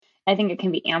I think it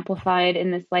can be amplified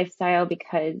in this lifestyle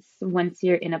because once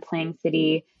you're in a playing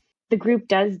city, the group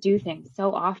does do things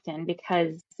so often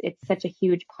because it's such a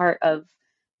huge part of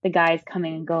the guys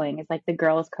coming and going. It's like the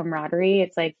girls' camaraderie.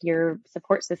 It's like your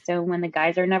support system when the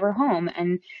guys are never home.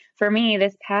 And for me,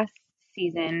 this past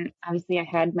season, obviously I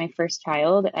had my first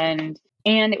child and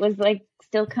it was like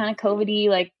still kind of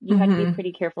COVID-y, like you had to be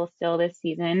pretty careful still this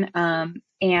season.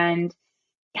 And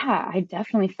yeah, I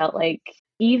definitely felt like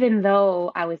even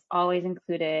though I was always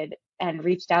included and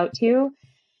reached out to,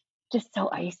 just so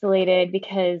isolated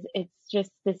because it's just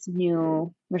this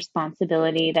new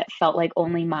responsibility that felt like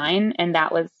only mine. And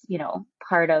that was,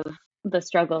 part of the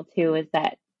struggle too, is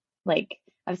that like,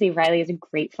 obviously Riley is a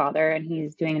great father and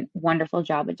he's doing a wonderful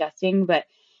job adjusting, but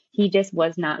he just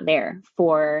was not there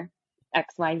for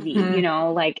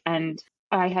XYZ, and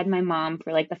I had my mom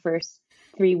for like the first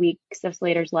 3 weeks of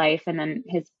Slater's life, and then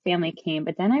his family came,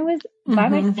 but then I was by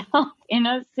myself in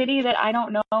a city that I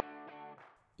don't know.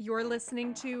 You're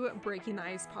listening to Breaking the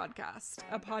Ice podcast,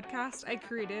 a podcast I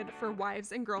created for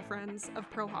wives and girlfriends of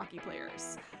pro hockey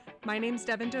players. My name's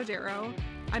Devin Dodaro.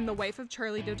 I'm the wife of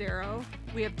Charlie Dodaro.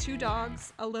 We have 2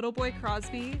 dogs, a little boy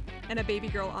Crosby, and a baby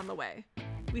girl on the way.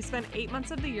 We spent 8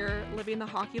 months of the year living the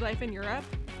hockey life in Europe,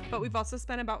 but we've also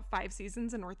spent about 5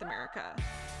 seasons in North America.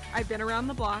 I've been around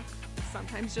the block,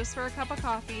 sometimes just for a cup of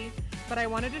coffee, but I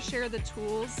wanted to share the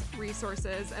tools,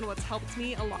 resources, and what's helped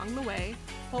me along the way,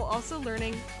 while also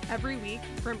learning every week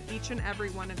from each and every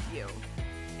one of you.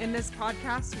 In this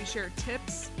podcast, we share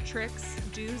tips, tricks,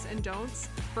 do's, and don'ts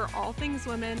for all things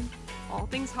women, all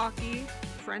things hockey,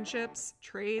 friendships,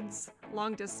 trades,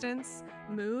 long distance,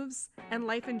 moves, and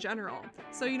life in general,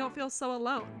 so you don't feel so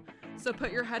alone. So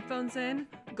put your headphones in,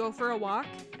 go for a walk,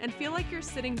 and feel like you're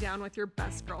sitting down with your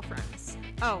best girlfriends.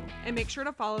 Oh, and make sure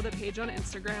to follow the page on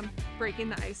Instagram, Breaking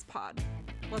the Ice Pod.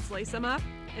 Let's lace them up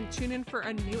and tune in for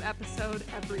a new episode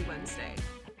every Wednesday.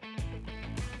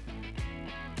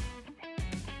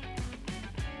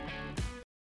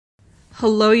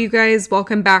 Hello, you guys.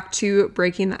 Welcome back to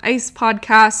Breaking the Ice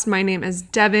podcast. My name is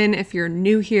Devin. If you're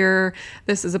new here,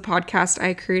 this is a podcast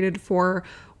I created for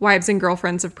wives and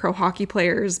girlfriends of pro hockey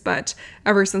players, but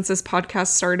ever since this podcast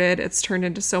started, it's turned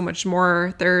into so much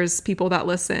more. There's people that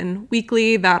listen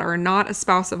weekly that are not a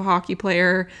spouse of a hockey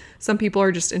player. Some people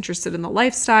are just interested in the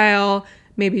lifestyle.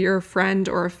 Maybe you're a friend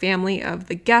or a family of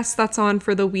the guest that's on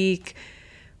for the week.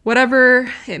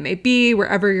 Whatever it may be,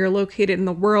 wherever you're located in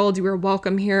the world, you are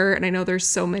welcome here. And I know there's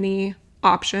so many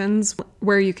options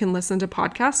where you can listen to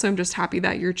podcasts, so I'm just happy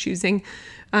that you're choosing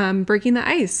Breaking the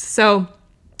Ice. So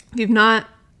if you've not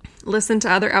listened to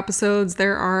other episodes,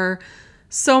 there are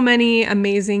so many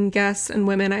amazing guests and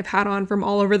women I've had on from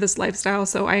all over this lifestyle.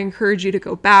 So I encourage you to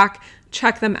go back,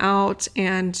 check them out,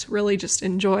 and really just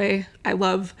enjoy. I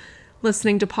love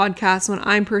listening to podcasts when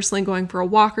I'm personally going for a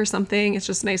walk or something. It's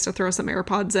just nice to throw some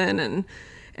AirPods in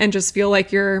and just feel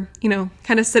like you're,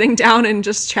 kind of sitting down and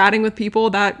just chatting with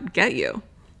people that get you.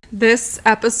 This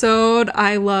episode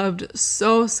I loved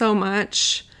so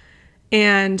much.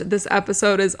 And this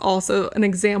episode is also an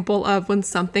example of when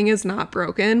something is not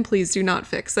broken, please do not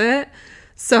fix it.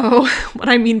 So what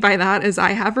I mean by that is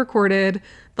I have recorded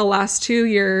the last 2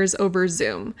 years over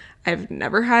Zoom. I've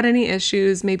never had any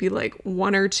issues, maybe like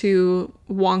 1 or 2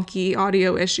 wonky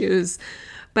audio issues,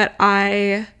 but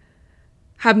I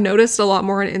have noticed a lot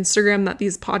more on Instagram that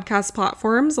these podcast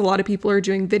platforms, a lot of people are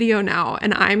doing video now,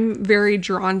 and I'm very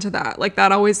drawn to that. Like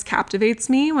that always captivates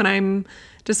me when I'm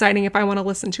deciding if I want to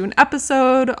listen to an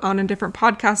episode on a different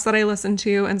podcast that I listen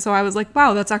to. And so I was like,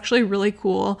 wow, that's actually really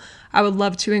cool. I would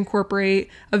love to incorporate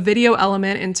a video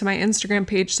element into my Instagram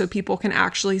page so people can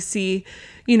actually see,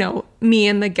 me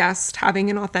and the guest having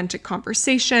an authentic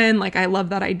conversation. Like I love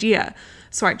that idea.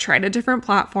 So I tried a different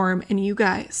platform, and you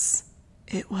guys,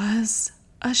 it was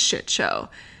a shit show.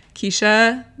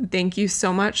 Kecia, thank you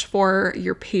so much for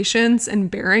your patience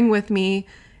and bearing with me.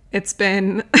 It's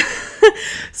been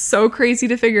so crazy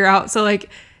to figure out. So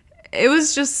it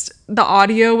was just, the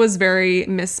audio was very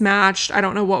mismatched. I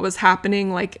don't know what was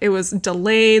happening. Like it was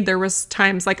delayed. There was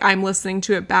times like I'm listening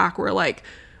to it back where like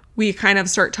we kind of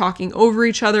start talking over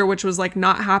each other, which was like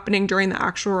not happening during the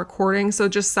actual recording. So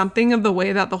just something of the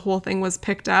way that the whole thing was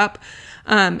picked up,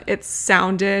 it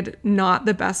sounded not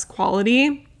the best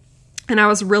quality. And I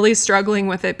was really struggling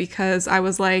with it because I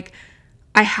was like,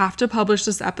 I have to publish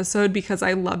this episode because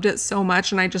I loved it so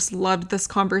much and I just loved this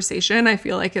conversation. I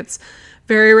feel like it's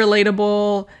very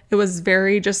relatable. It was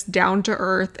very just down to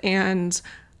earth, and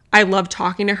I loved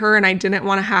talking to her, and I didn't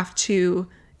want to have to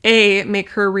A, make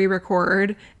her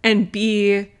re-record, and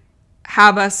B,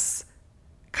 have us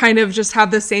kind of just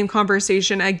have the same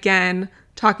conversation again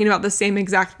talking about the same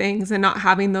exact things and not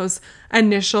having those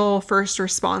initial first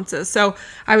responses. So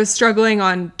I was struggling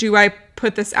on, do I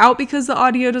put this out because the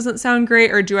audio doesn't sound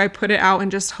great, or do I put it out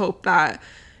and just hope that,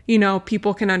 you know,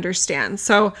 people can understand?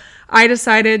 So I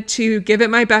decided to give it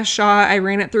my best shot. I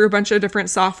ran it through a bunch of different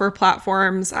software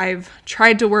platforms. I've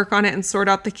tried to work on it and sort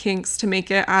out the kinks to make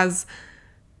it as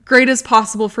great as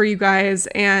possible for you guys.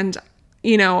 And,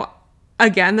 you know,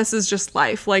 again, this is just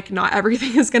life. Like, not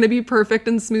everything is going to be perfect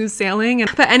and smooth sailing.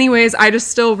 But anyways, I just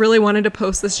still really wanted to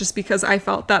post this just because I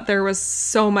felt that there was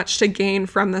so much to gain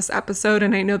from this episode.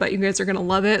 And I know that you guys are going to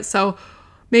love it. So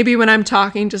maybe when I'm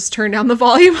talking, just turn down the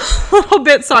volume a little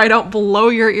bit so I don't blow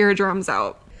your eardrums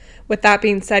out. With that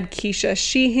being said, Kecia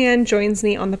Sheahan joins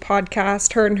me on the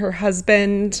podcast. Her and her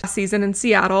husband season in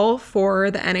Seattle for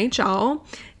the NHL.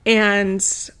 And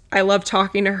I love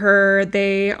talking to her.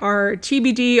 They are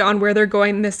TBD on where they're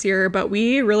going this year, but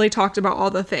we really talked about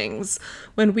all the things.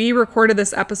 When we recorded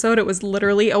this episode, it was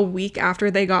literally a week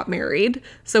after they got married.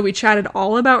 So we chatted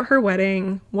all about her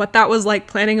wedding, what that was like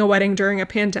planning a wedding during a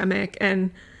pandemic,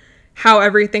 and how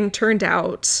everything turned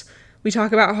out. We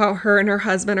talk about how her and her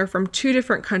husband are from 2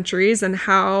 different countries and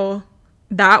how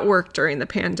that worked during the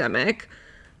pandemic.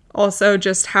 Also,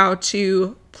 just how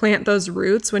to plant those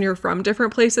roots when you're from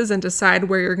different places and decide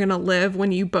where you're going to live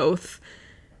when you both,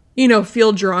 you know,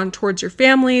 feel drawn towards your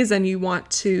families and you want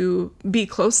to be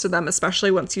close to them,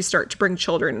 especially once you start to bring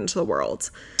children into the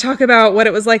world. Talk about what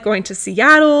it was like going to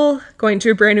Seattle, going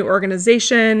to a brand new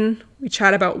organization. We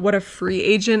chat about what a free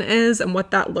agent is and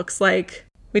what that looks like.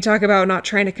 We talk about not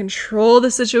trying to control the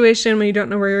situation when you don't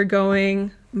know where you're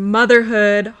going,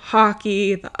 motherhood,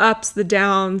 hockey, the ups, the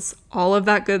downs, all of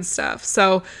that good stuff.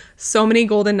 So many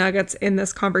golden nuggets in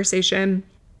this conversation.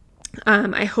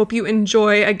 I hope you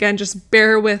enjoy. Again, just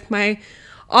bear with my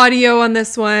audio on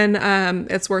this one.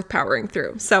 It's worth powering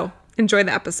through. So enjoy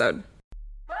the episode.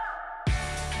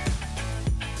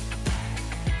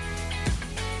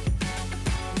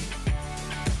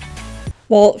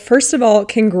 Well, first of all,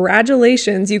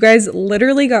 congratulations. You guys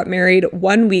literally got married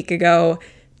 1 week ago.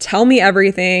 Tell me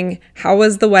everything. How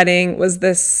was the wedding? Was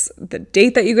this the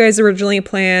date that you guys originally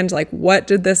planned? Like, what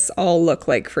did this all look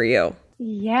like for you?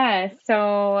 Yeah,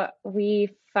 so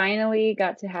we finally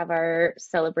got to have our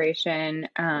celebration.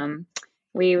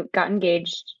 We got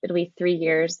engaged, it'll be 3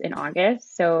 years in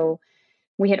August. So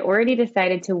we had already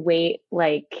decided to wait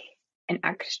like an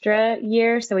extra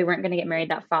year. So we weren't going to get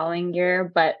married that following year,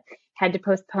 but had to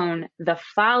postpone the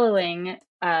following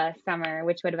summer,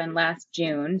 which would have been last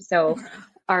June. So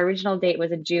our original date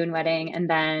was a June wedding, and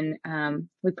then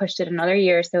we pushed it another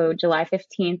year. So July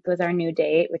 15th was our new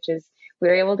date, which is we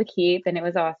were able to keep, and it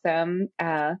was awesome.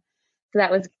 So that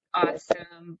was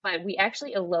awesome. But we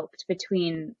actually eloped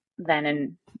between then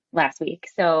and last week.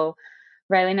 So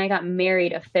Riley and I got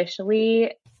married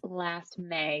officially last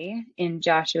May in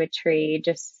Joshua Tree,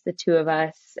 just the 2 of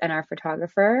us and our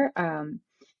photographer.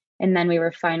 And then we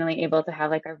were finally able to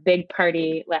have like our big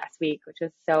party last week, which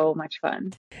was so much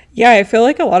fun. Yeah, I feel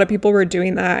like a lot of people were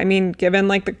doing that. I mean, given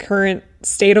like the current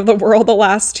state of the world the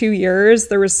last 2 years,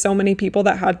 there was so many people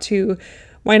that had to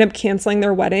wind up canceling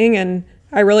their wedding. And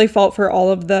I really felt for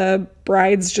all of the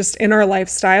brides just in our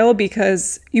lifestyle,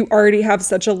 because you already have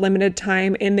such a limited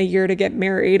time in the year to get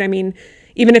married. I mean,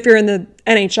 even if you're in the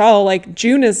NHL, like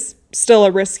June is still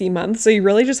a risky month. So you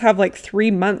really just have like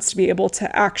 3 months to be able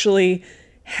to actually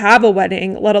have a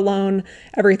wedding, let alone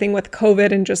everything with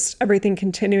COVID and just everything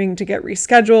continuing to get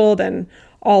rescheduled and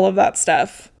all of that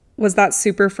stuff. Was that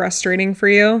super frustrating for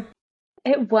you?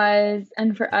 It was.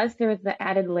 And for us, there was the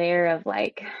added layer of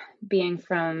like being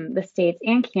from the States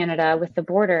and Canada with the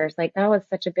borders. Like that was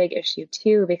such a big issue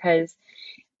too, because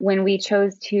when we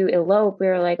chose to elope, we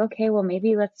were like, okay, well,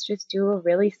 maybe let's just do a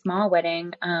really small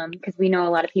wedding, because we know a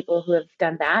lot of people who have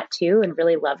done that too and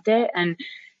really loved it. And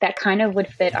that kind of would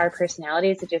fit our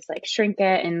personalities to just like shrink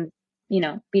it and, you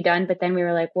know, be done. But then we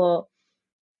were like, well,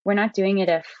 we're not doing it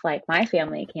if like my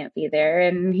family can't be there.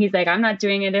 And he's like, I'm not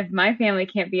doing it if my family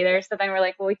can't be there. So then we're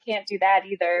like, well, we can't do that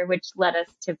either, which led us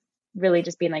to really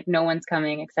just being like, no one's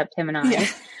coming except him and I.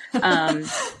 Yeah.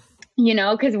 You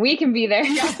know, because we can be there.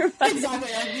 Yeah, exactly.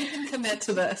 Like, we can commit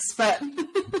to this, but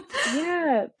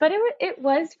yeah, but it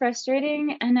was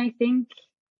frustrating, and I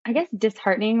guess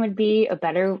disheartening would be a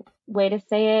better way to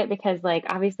say it, because like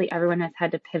obviously everyone has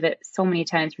had to pivot so many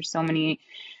times for so many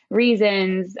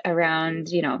reasons around,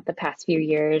 you know, the past few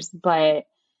years. But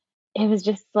it was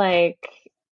just like,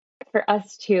 for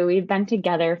us too, we've been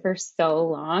together for so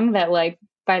long that like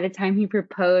by the time he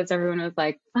proposed, everyone was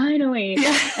like, finally.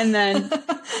 Yeah. And then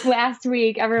last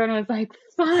week, everyone was like,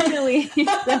 finally.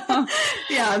 So,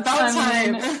 yeah, about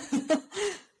time.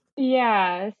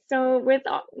 Yeah. So with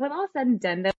all said and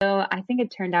done though, I think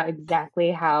it turned out exactly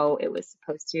how it was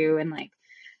supposed to. And like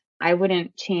I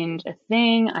wouldn't change a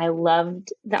thing. I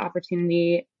loved the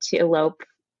opportunity to elope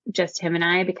just him and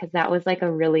I because that was like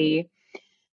a really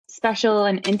special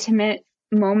and intimate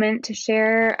moment to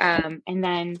share. And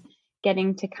then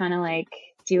getting to kind of like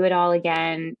do it all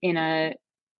again in a,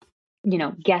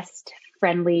 guest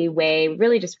friendly way,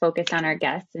 really just focus on our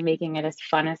guests and making it as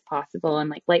fun as possible and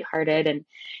like lighthearted. And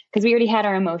because we already had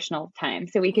our emotional time,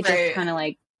 so we could just Right. kind of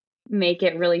like make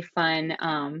it really fun.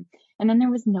 And then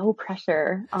there was no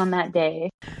pressure on that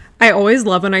day. I always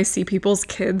love when I see people's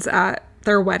kids at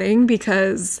their wedding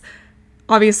because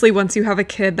obviously once you have a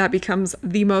kid, that becomes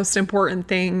the most important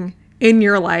thing in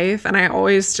your life. And I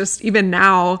always just, even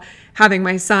now, having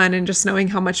my son and just knowing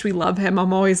how much we love him,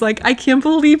 I'm always like, I can't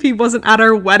believe he wasn't at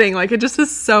our wedding. Like, it just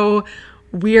is so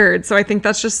weird. So I think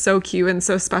that's just so cute and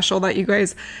so special that you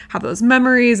guys have those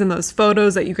memories and those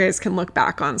photos that you guys can look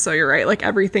back on. So you're right, like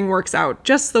everything works out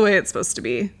just the way it's supposed to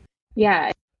be.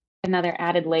 Yeah, another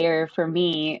added layer for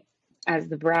me as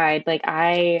the bride, like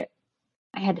I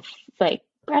had to like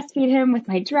breastfeed him with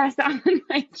my dress on.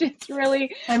 I just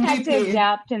really had to MVP.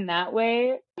 adapt in that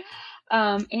way.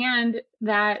 And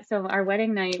that, so our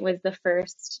wedding night was the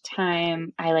first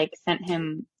time I like sent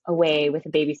him away with a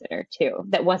babysitter too,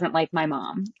 that wasn't like my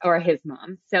mom or his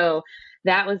mom. So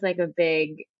that was like a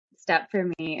big step for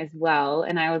me as well.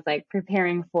 And I was like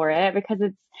preparing for it because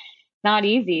it's not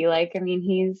easy. Like, I mean,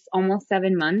 he's almost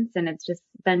 7 months and it's just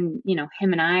been,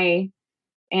 him and I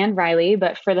and Riley,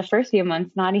 but for the first few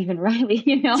months, not even Riley,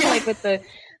 Yeah. like with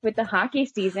the hockey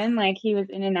season, like he was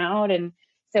in and out. And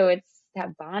so it's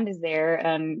that bond is there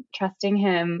and trusting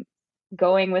him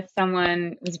going with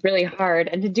someone was really hard.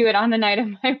 And to do it on the night of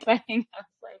my wedding, I was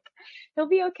like, he'll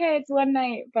be okay. It's one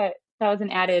night, but that was an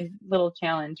added little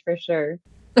challenge for sure.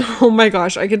 Oh my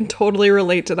gosh, I can totally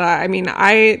relate to that. I mean,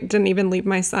 I didn't even leave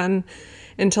my son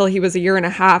until he was a year and a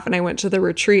half, and I went to the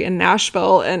retreat in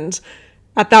Nashville. And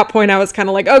at that point, I was kind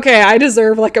of like, okay, I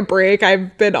deserve like a break.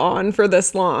 I've been on for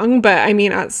this long. But I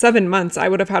mean, at 7 months, I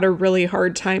would have had a really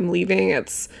hard time leaving.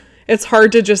 It's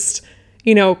hard to just,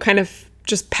 kind of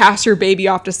just pass your baby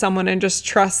off to someone and just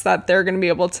trust that they're going to be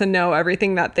able to know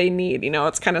everything that they need.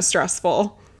 It's kind of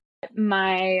stressful.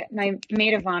 My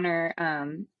maid of honor,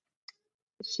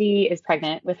 she is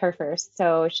pregnant with her first.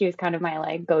 So she was kind of my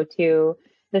like go to.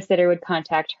 The sitter would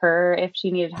contact her if she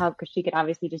needed help because she could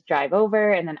obviously just drive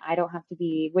over and then I don't have to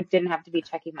be, didn't have to be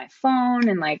checking my phone.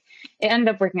 And like it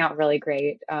ended up working out really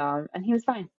great. And he was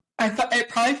fine. I thought it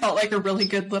probably felt like a really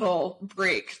good little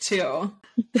break too.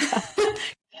 Yeah.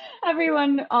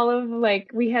 Everyone, all of like,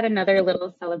 we had another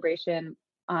little celebration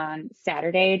on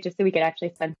Saturday just so we could actually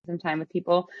spend some time with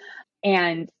people.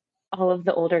 And all of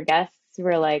the older guests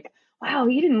were like, wow,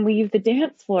 you didn't leave the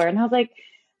dance floor. And I was like,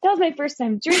 that was my first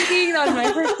time drinking. That was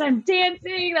my first time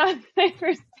dancing. That was my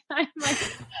first time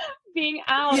like being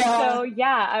out. Yeah. So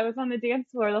yeah, I was on the dance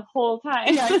floor the whole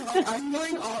time. Yeah, I'm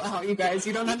going all out, you guys.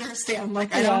 You don't understand.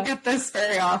 Like, I don't get this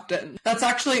very often. That's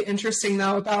actually interesting,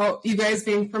 though, about you guys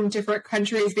being from different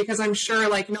countries, because I'm sure,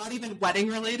 like, not even wedding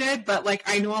related, but, like,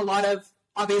 I know a lot of,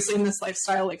 obviously, in this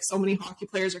lifestyle, like, so many hockey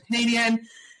players are Canadian,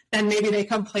 and maybe they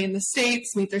come play in the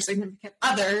States, meet their significant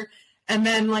other, and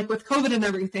then, like, with COVID and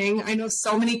everything, I know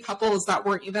so many couples that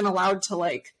weren't even allowed to,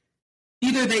 like,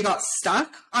 either they got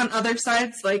stuck on other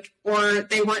sides, like, or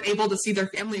they weren't able to see their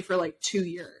family for like 2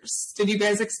 years. Did you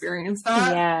guys experience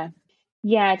that? Yeah.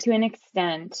 Yeah, to an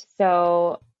extent.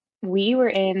 So we were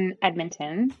in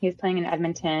Edmonton. He was playing in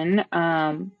Edmonton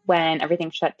when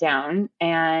everything shut down.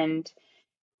 And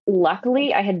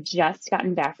luckily, I had just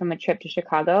gotten back from a trip to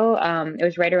Chicago. It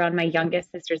was right around my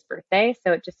youngest sister's birthday.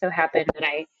 So it just so happened that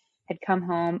I had come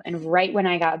home. And right when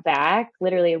I got back,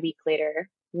 literally a week later,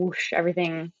 whoosh,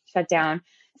 everything shut down.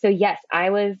 So yes, I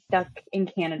was stuck in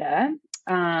Canada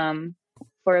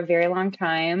for a very long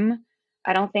time.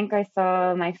 I don't think I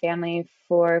saw my family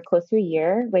for close to a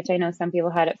year, which I know some people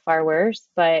had it far worse,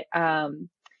 but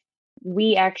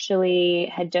we actually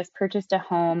had just purchased a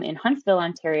home in Huntsville,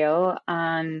 Ontario,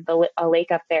 on a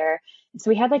lake up there. So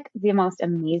we had like the most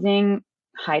amazing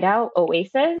hideout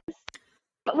oasis,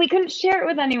 but we couldn't share it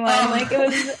with anyone. Like it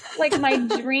was like my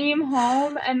dream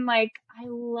home, and like I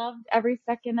loved every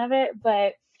second of it,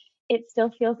 but it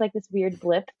still feels like this weird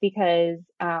blip because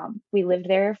we lived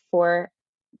there for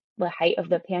the height of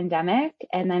the pandemic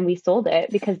and then we sold it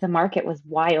because the market was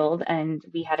wild and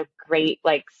we had a great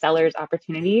like seller's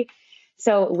opportunity.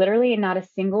 So literally not a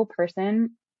single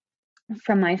person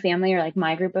from my family or like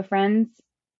my group of friends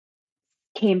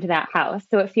came to that house.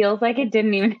 So it feels like it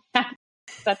didn't even have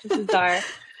such a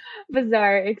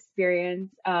bizarre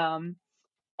experience.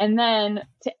 And then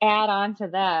to add on to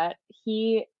that,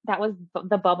 that was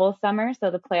the bubble summer.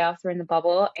 So the playoffs were in the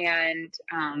bubble, and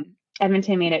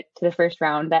Edmonton made it to the first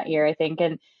round that year, I think.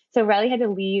 And so Riley had to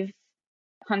leave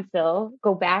Huntsville,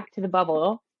 go back to the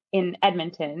bubble in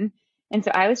Edmonton. And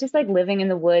so I was just like living in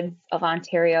the woods of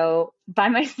Ontario by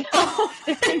myself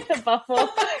during the bubble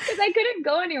because I couldn't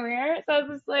go anywhere. So I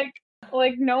was just like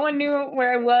no one knew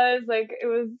where I was. Like it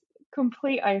was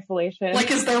complete isolation. Like,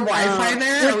 is there Wi-Fi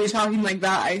there? Are we talking like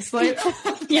that isolated?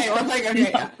 Yeah. Okay,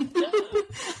 yeah.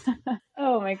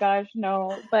 Oh my gosh,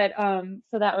 no. But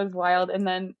so that was wild. And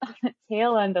then on the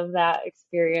tail end of that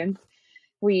experience,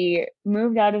 we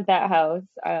moved out of that house.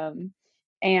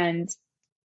 And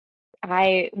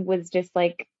I was just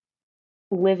like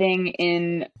living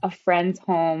in a friend's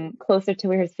home closer to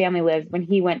where his family lives when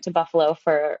he went to Buffalo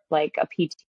for like a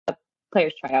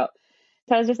players tryout.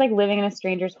 So I was just like living in a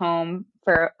stranger's home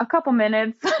for a couple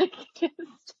minutes, like just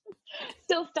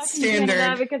still stuck in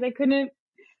Canada because I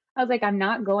was like, I'm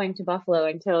not going to Buffalo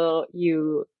until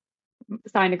you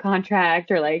sign a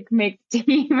contract or like make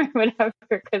team or whatever,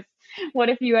 because what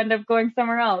if you end up going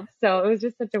somewhere else? So it was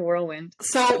just such a whirlwind.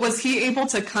 So was he able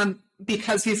to come,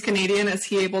 because he's Canadian, is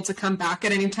he able to come back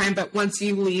at any time? But once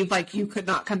you leave, like you could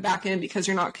not come back in because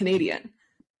you're not Canadian.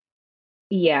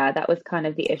 Yeah, that was kind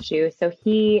of the issue. So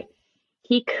he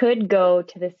could go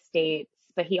to the States,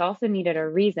 but he also needed a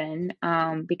reason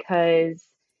because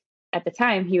at the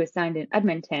time he was signed in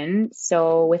Edmonton.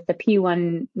 So with the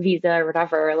P1 visa or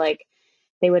whatever, like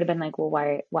they would have been like, well,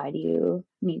 why do you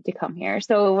need to come here?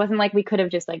 So it wasn't like we could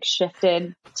have just like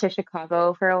shifted to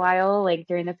Chicago for a while, like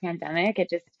during the pandemic.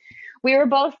 We were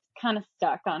both kind of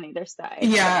stuck on either side.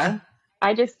 Yeah. So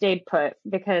I just stayed put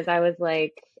because I was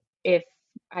like, if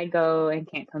I go and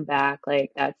can't come back,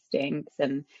 like that stinks.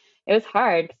 And it was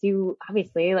hard because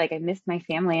obviously, like I missed my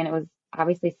family, and it was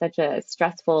obviously such a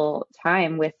stressful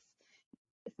time with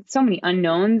so many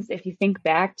unknowns. If you think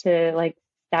back to like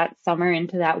that summer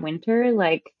into that winter,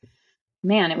 like,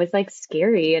 man, it was like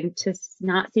scary, and to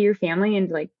not see your family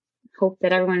and like hope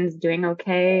that everyone's doing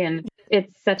okay. And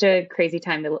it's such a crazy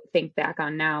time to think back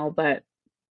on now, but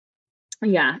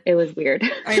yeah, it was weird.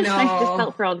 I know. I just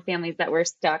felt for all the families that were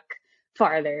stuck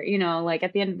farther, like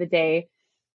at the end of the day,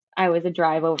 I was a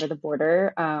drive over the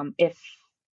border if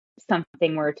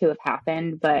something were to have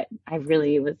happened, but I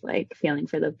really was like feeling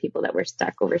for the people that were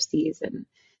stuck overseas and,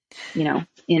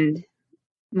 in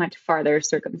much farther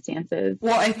circumstances.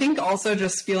 Well, I think also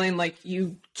just feeling like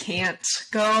you can't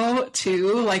go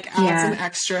too, like adds an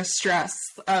extra stress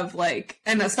of like,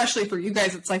 and especially for you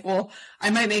guys, it's like, well, I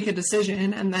might make a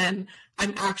decision and then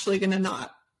I'm actually going to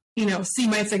not, see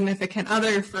my significant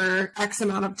other for X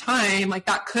amount of time. Like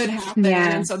that could happen.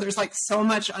 Yeah. And so there's like so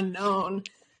much unknown.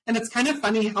 And it's kind of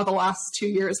funny how the last 2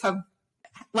 years have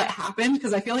happened,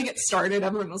 because I feel like it started,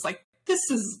 everyone was like, this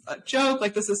is a joke,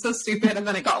 like this is so stupid. And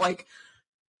then it got like,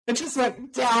 it just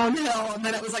went downhill, and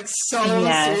then it was like so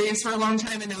serious for a long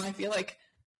time. And now I feel like,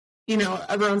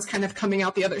 everyone's kind of coming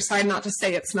out the other side. Not to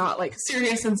say it's not like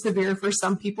serious and severe for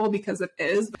some people, because it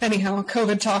is. But anyhow,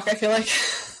 COVID talk, I feel like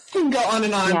can go on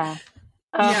and on.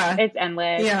 Yeah. It's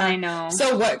endless. Yeah. I know.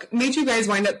 So what made you guys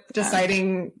wind up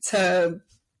deciding to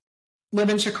live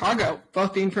in Chicago,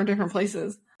 both being from different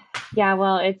places? Yeah,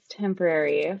 well, it's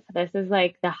temporary. This is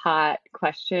like the hot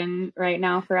question right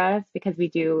now for us, because we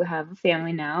do have a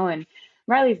family now, and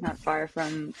Riley's not far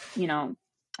from,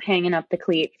 hanging up the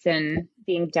cleats and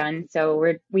being done.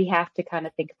 So we have to kind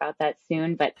of think about that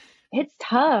soon, but it's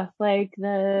tough. Like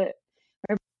we're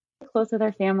close with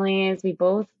our families. We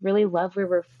both really love where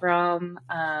we're from.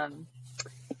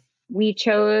 We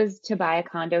chose to buy a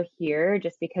condo here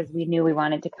just because we knew we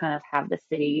wanted to kind of have the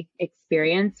city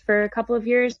experience for a couple of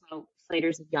years. Well,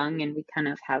 Slater's young and we kind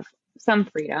of have some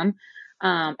freedom.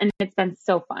 And it's been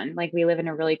so fun. Like we live in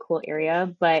a really cool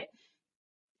area, but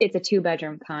it's a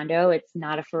 2-bedroom condo. It's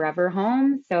not a forever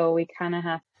home. So we kind of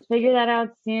have to figure that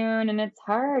out soon. And it's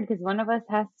hard because one of us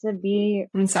has to be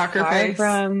sacrificed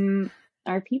from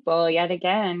our people yet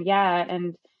again. Yeah.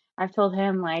 And I've told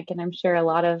him and I'm sure a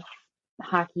lot of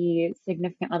hockey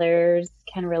significant others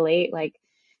can relate, like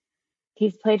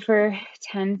he's played for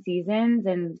 10 seasons,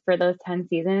 and for those 10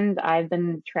 seasons I've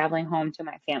been traveling home to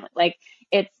my family. Like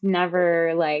it's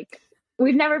never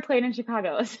we've never played in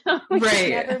Chicago, so we've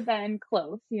never been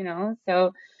close,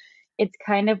 so it's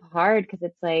kind of hard because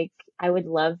it's like I would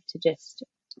love to just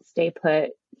stay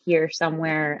put here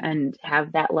somewhere and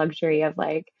have that luxury of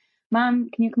like,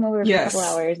 Mom, can you come over for a couple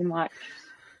hours and watch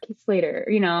Slater,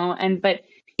 but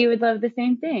he would love the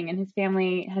same thing, and his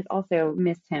family has also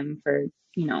missed him for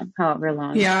however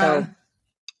long. So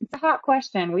It's a hot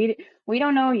question. We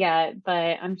don't know yet,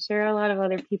 but I'm sure a lot of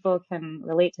other people can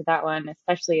relate to that one,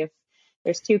 especially if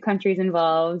there's two countries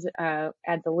involved.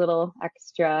 Adds a little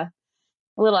extra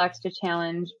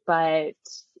challenge. But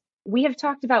we have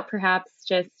talked about perhaps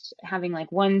just having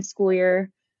like one school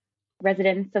year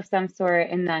residence of some sort,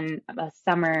 and then a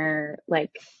summer,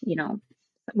 like,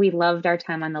 we loved our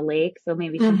time on the lake, so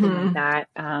maybe something like Mm-hmm.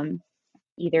 that.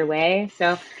 Either way,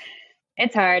 so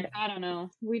it's hard. I don't know.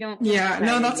 We don't Yeah,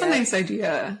 no, decided that's a yet. nice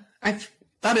idea.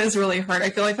 That is really hard. I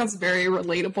feel like that's very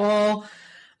relatable.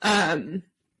 Um,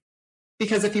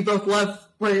 because if you both love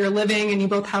where you're living and you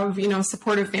both have,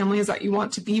 supportive families that you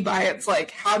want to be by, it's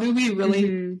like, how do we really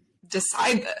Hmm.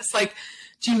 decide this? Like,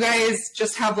 do you guys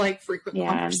just have like frequent Yeah.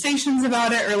 conversations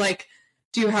about it, or like,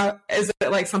 is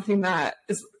it like something that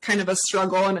is kind of a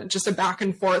struggle and just a back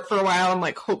and forth for a while, and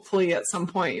like hopefully at some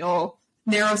point you'll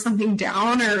narrow something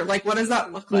down, or like what does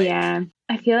that look like? Yeah.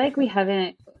 I feel like we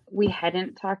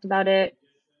hadn't talked about it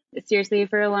seriously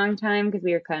for a long time because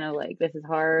we were kind of like, this is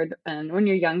hard. And when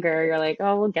you're younger, you're like,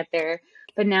 oh, we'll get there.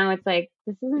 But now it's like,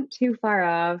 this isn't too far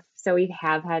off. So we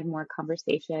have had more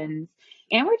conversations,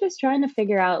 and we're just trying to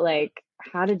figure out like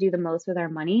how to do the most with our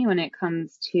money when it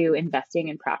comes to investing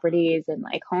in properties and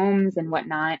like homes and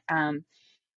whatnot.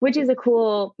 Which is a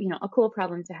cool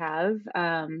problem to have.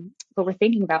 But we're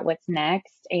thinking about what's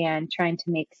next and trying to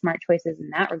make smart choices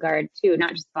in that regard too,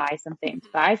 not just buy something to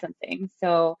buy something.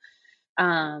 So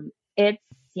it's,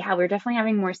 yeah, we're definitely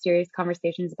having more serious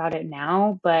conversations about it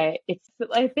now, but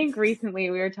I think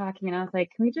recently we were talking and I was like,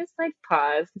 can we just like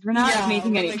pause? Because we're not Yeah,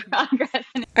 making any like progress.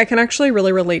 I can actually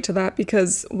really relate to that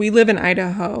because we live in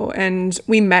Idaho and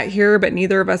we met here, but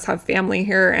neither of us have family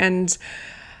here. And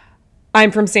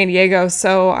I'm from San Diego,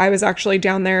 so I was actually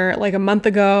down there like a month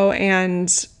ago. And,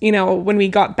 when we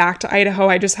got back to Idaho,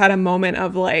 I just had a moment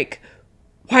of like,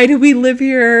 why do we live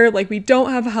here? Like, we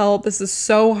don't have help. This is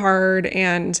so hard.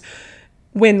 And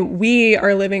when we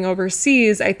are living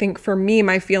overseas, I think for me,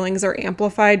 my feelings are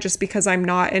amplified just because I'm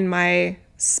not in my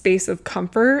space of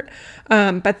comfort.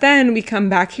 But then we come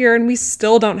back here and we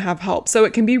still don't have help. So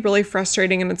it can be really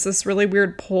frustrating. And it's this really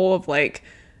weird pull of like,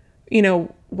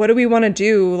 what do we want to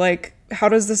do? Like, how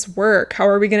does this work? How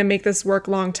are we going to make this work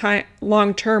long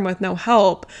term with no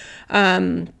help?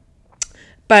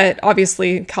 But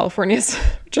obviously California is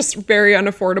just very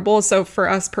unaffordable. So for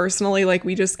us personally, like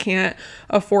we just can't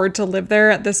afford to live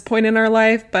there at this point in our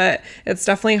life. But it's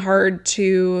definitely hard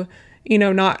to,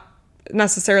 not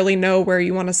necessarily know where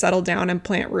you want to settle down and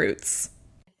plant roots.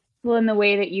 Well, in the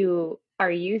way that you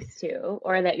are used to,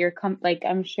 or that like,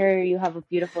 I'm sure you have a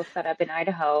beautiful setup in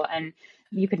Idaho, and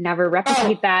you could never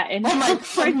replicate Oh, that in oh my God,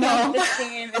 California with no. the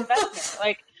same investment.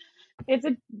 Like, it's a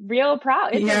it's a real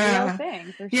Yeah.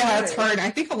 thing for Yeah, it's sure. hard. I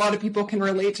think a lot of people can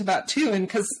relate to that too. And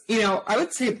because, I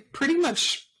would say pretty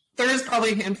much there is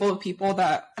probably a handful of people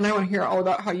that, and I want to hear all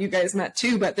about how you guys met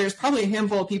too, but there's probably a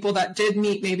handful of people that did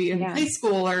meet maybe in Yeah. high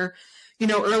school or,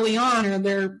 early on, or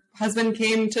their husband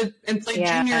came to and played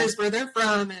Yeah. juniors where they're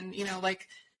from. And, like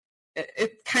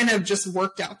it kind of just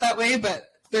worked out that way. But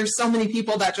there's so many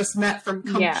people that just met from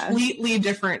Yeah. completely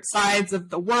different sides of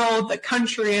the world, the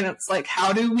country. And it's like,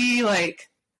 how do we like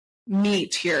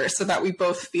meet here so that we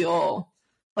both feel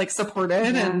like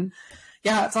supported? Yeah. And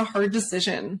yeah, it's a hard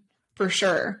decision for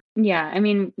sure. Yeah. I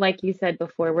mean, like you said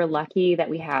before, we're lucky that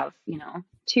we have,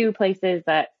 two places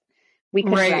that we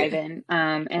could thrive Right. in,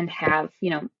 and have,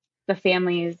 the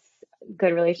families,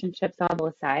 good relationships on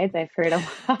both sides. I've heard a lot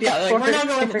of Yeah, like we're horror not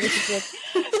going stories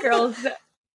with girls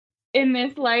in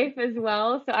this life as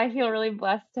well. So I feel really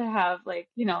blessed to have, like,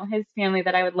 his family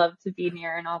that I would love to be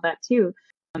near and all that too.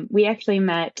 We actually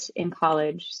met in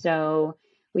college. So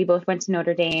we both went to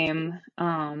Notre Dame.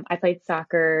 I played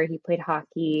soccer, he played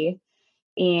hockey.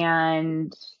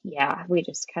 And yeah, we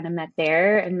just kind of met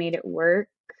there and made it work.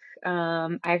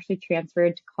 I actually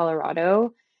transferred to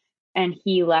Colorado, and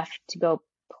he left to go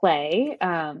play.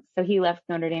 So he left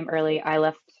Notre Dame early. I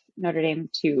left Notre Dame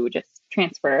to just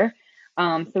transfer.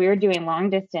 So we were doing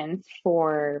long distance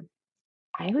for,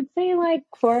 I would say, like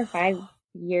 4 or 5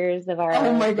 years of Oh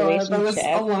our my God, that was a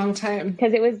relationship. long time.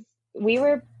 Because we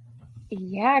were,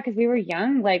 yeah, because we were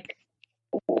young. Like,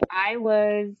 I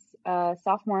was a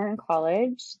sophomore in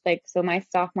college. Like, so my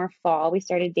sophomore fall, we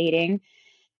started dating.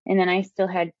 And then I still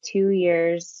had 2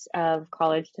 years of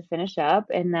college to finish up.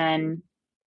 And then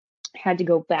had to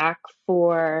go back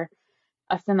for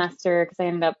a semester because I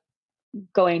ended up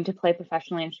going to play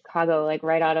professionally in Chicago, like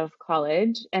right out of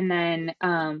college. And then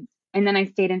I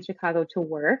stayed in Chicago to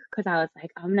work because I was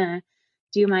like, I'm gonna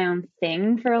do my own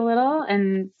thing for a little.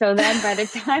 And so then by the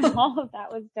time all of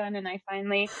that was done and I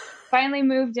finally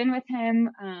moved in with him,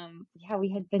 we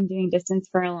had been doing distance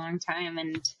for a long time,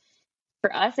 and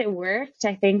for us it worked.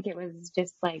 I think it was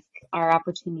just like our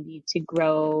opportunity to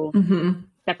grow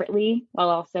separately while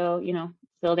also,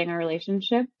 building our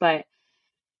relationship. But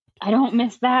I don't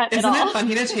miss that at all. Isn't it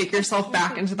funny to take yourself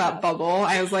back into that bubble?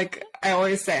 I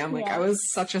always say, I'm like, I was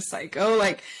such a psycho.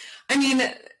 Like, I mean,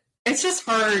 it's just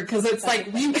hard because it's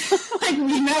like we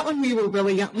met when we were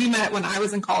really young. We met when I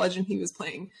was in college and he was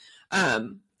playing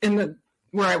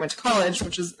where I went to college,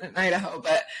 which is in Idaho.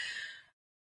 But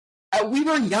we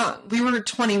were young. We were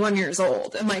 21 years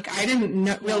old. And like, I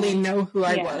didn't really know who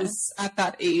I was at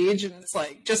that age. And it's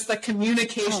like, just the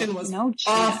communication was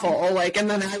awful. Like, and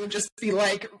then I would just be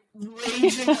like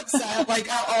raging upset,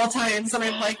 like at all times. And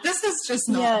I'm like, this is just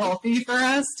not healthy for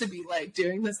us to be like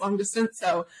doing this long distance.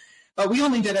 So, but we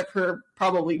only did it for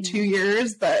probably 2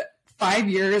 years, but 5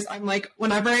 years, I'm like,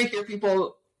 whenever I hear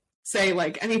people say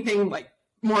like anything like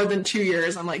more than 2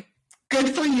 years, I'm like,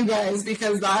 good for you guys,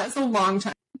 because that is a long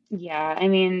time. Yeah, I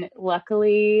mean,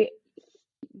 luckily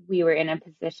we were in a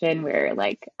position where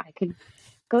like I could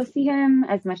go see him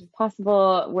as much as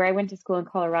possible. Where I went to school in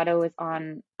Colorado was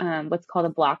on what's called a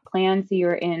block plan. So you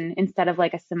were instead of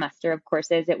like a semester of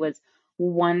courses, it was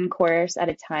one course at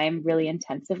a time really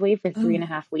intensively for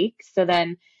 3.5 weeks. So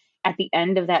then at the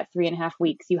end of that 3.5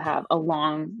 weeks, you have a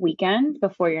long weekend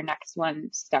before your next one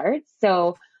starts.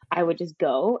 So I would just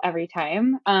go every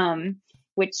time.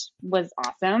 Which was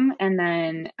awesome. And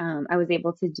then I was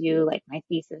able to do like my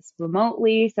thesis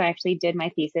remotely. So I actually did my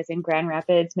thesis in Grand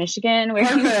Rapids, Michigan, where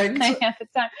I at the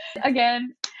time.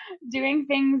 Again, doing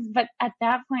things. But at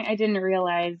that point, I didn't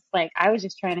realize, like, I was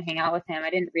just trying to hang out with him.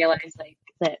 I didn't realize like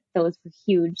that those were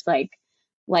huge, like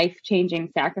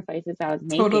life-changing sacrifices I was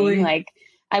making. Totally. Like,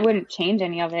 I wouldn't change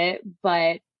any of it,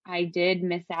 but I did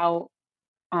miss out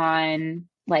on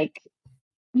like,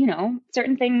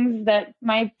 certain things that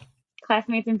my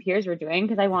classmates and peers were doing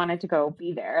because I wanted to go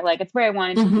be there. Like, it's where I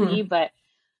wanted to be, but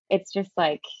it's just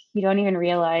like you don't even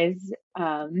realize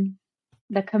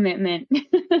the commitment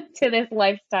to this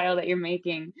lifestyle that you're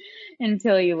making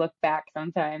until you look back.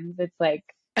 Sometimes it's like,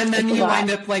 and then you wind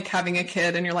up like having a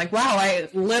kid and you're like, wow, I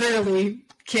literally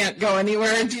can't go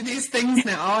anywhere and do these things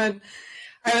now. And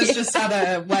I was just at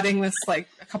a wedding this like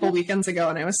a couple weekends ago,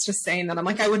 and I was just saying that I'm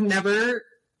like, I would never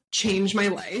change my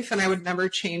life and I would never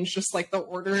change just like the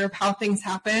order of how things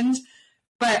happened.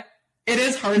 But it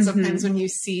is hard sometimes when you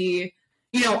see,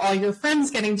 all your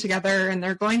friends getting together and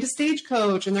they're going to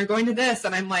Stagecoach and they're going to this.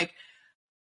 And I'm like,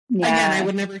 again, I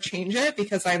would never change it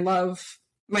because I love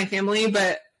my family,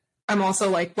 but I'm also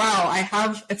like, wow,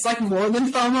 it's like more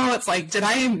than FOMO. It's like, did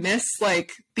I miss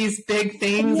like these big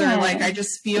things or like, I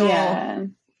just feel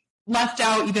left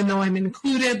out even though I'm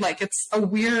included. Like, it's a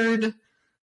weird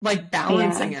like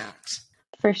balancing act.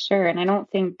 For sure. And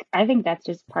I think that's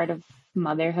just part of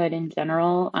motherhood in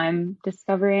general. I'm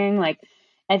discovering, like,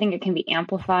 I think it can be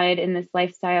amplified in this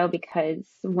lifestyle because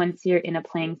once you're in a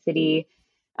playing city,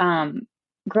 the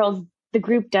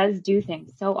group does do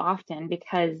things so often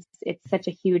because it's such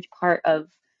a huge part of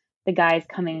the guys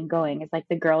coming and going. It's like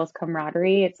the girls'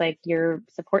 camaraderie. It's like your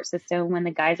support system when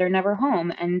the guys are never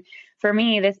home. And for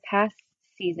me, this past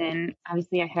season,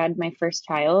 obviously I had my first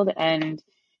child, and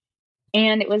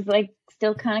it was like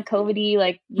still kind of COVID-y,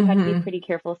 like you had to be pretty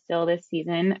careful still this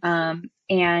season.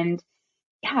 And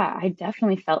yeah, I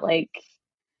definitely felt like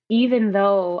even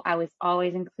though I was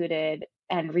always included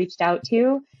and reached out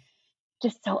to,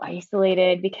 just so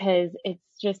isolated because it's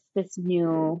just this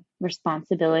new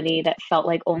responsibility that felt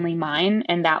like only mine.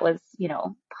 And that was,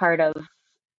 part of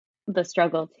the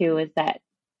struggle too, is that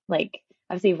like,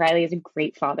 obviously Riley is a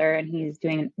great father and he's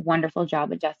doing a wonderful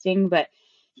job adjusting, but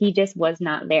he just was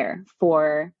not there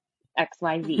for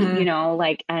XYZ,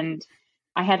 like, and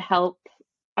I had help.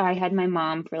 I had my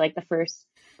mom for like the first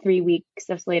 3 weeks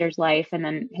of Slater's life, and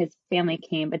then his family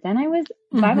came, but then I was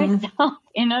by myself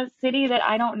in a city that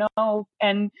I don't know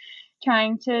and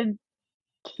trying to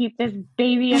keep this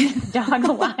baby and this dog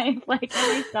alive, like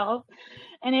myself.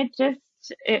 And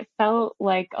it felt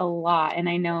like a lot. And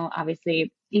I know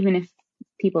obviously, even if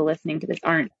people listening to this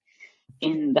aren't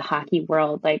in the hockey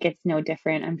world, like it's no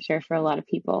different, I'm sure, for a lot of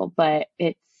people, but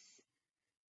it's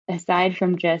aside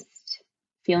from just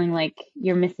feeling like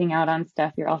you're missing out on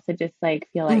stuff, you're also just like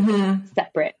feel like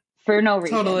separate for no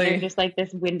reason. Totally. You're just like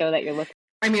this window that you're looking.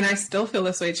 I mean, I still feel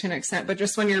this way to an extent, but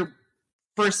just when you're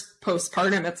first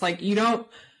postpartum, it's like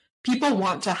people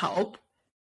want to help,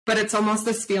 but it's almost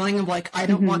this feeling of like, I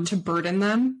don't want to burden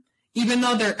them, even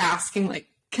though they're asking like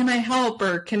can I help?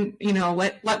 Or can,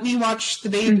 let me watch the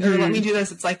baby or let me do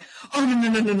this. It's like, oh,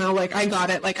 no. Like, I got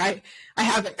it. Like, I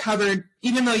have it covered,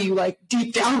 even though you like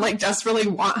deep down, like desperately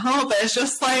want help. It's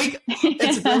just like,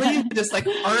 it's really just like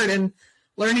hard, and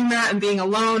learning that and being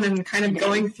alone and kind of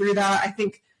going through that. I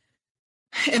think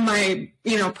in my,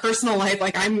 personal life,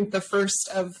 like I'm the first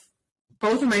of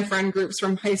both of my friend groups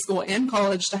from high school and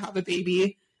college to have a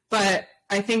baby. But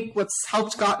I think what's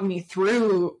helped gotten me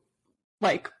through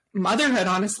like motherhood,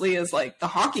 honestly, is like the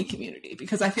hockey community,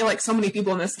 because I feel like so many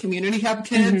people in this community have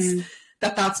kids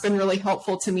that's been really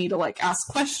helpful to me to like ask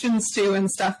questions to and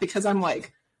stuff, because I'm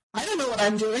like, I don't know what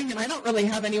I'm doing and I don't really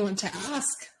have anyone to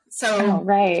ask. So,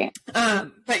 right.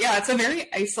 But yeah, it's a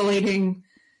very isolating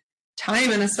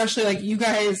time, and especially like you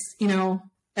guys,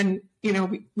 and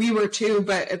we were too,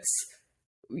 but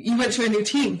you went to a new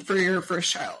team for your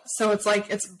first child. So it's like,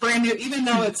 it's brand new, even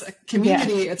though it's a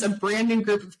community, it's a brand new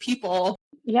group of people.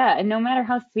 Yeah. And no matter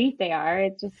how sweet they are,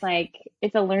 it's just like,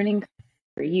 it's a learning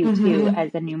for you too,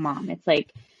 as a new mom. It's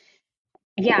like,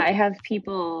 yeah, I have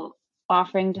people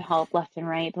offering to help left and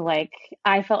right, but like,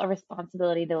 I felt a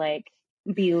responsibility to like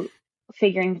be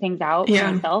figuring things out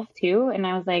for myself too. And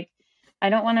I was like, I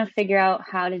don't want to figure out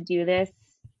how to do this.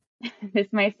 This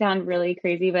might sound really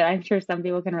crazy, but I'm sure some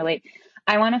people can relate.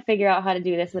 I want to figure out how to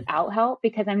do this without help,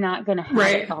 because I'm not going to have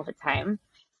it all the time.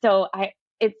 So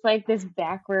it's like this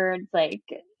backwards, like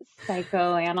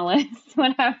psychoanalyst,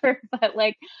 whatever. But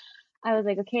like, I was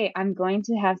like, okay, I'm going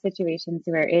to have situations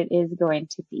where it is going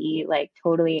to be like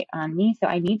totally on me. So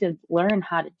I need to learn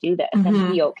how to do this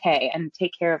and be okay and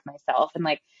take care of myself. And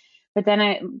like, but then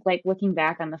I like looking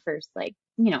back on the first, like,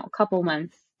 couple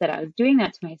months that I was doing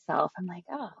that to myself, I'm like,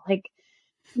 oh, like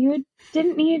you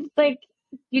didn't need to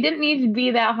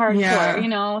be that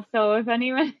hardcore, So if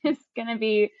anyone is going to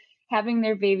be having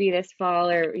their baby this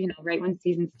fall or, right when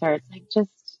season starts, like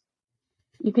just,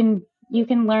 you can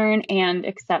learn and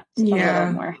accept a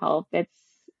little more help. It's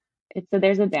so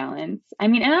there's a balance. I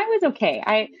mean, and I was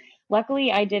okay.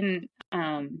 Luckily I didn't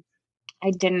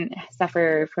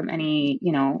suffer from any,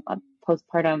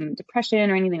 postpartum depression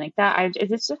or anything like that.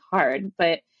 It's just hard,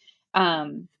 but I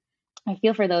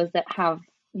feel for those that have,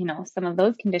 some of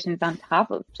those conditions on top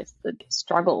of just the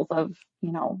struggles of,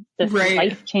 this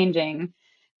life-changing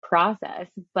process.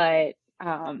 But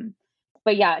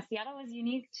yeah, Seattle was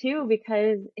unique too,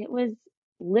 because it was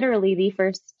literally the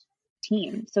first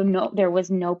team. So there was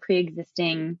no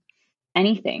pre-existing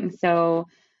anything. So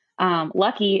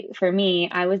lucky for me,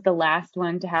 I was the last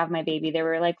one to have my baby. There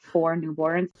were like 4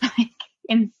 newborns, like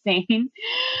insane.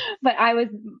 But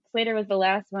Slater was the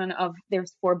last one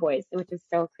there's 4 boys, which is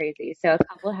so crazy. So a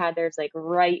couple had theirs like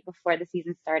right before the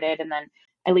season started. And then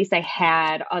at least I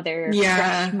had other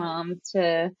fresh moms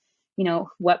to,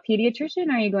 what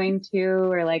pediatrician are you going to?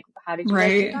 Or like, how did you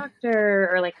like your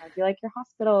doctor? Or like, how do you like your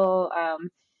hospital?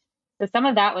 So some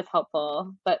of that was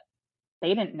helpful, but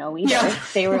they didn't know either. Yeah.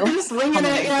 They were like, just winging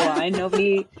it. Yeah.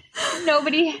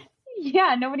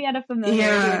 Nobody had a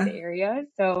familiarity with the area.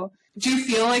 So do you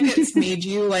feel like it's made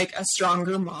you like a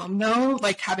stronger mom though?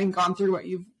 Like having gone through what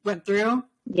you went through?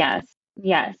 Yes.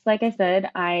 Like I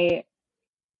said, I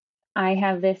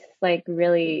have this like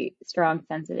really strong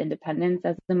sense of independence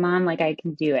as a mom. Like I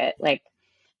can do it. Like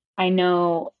I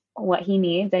know what he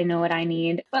needs. I know what I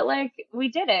need, but like we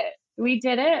did it.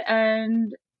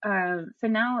 And so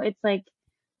now it's like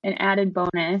an added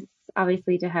bonus,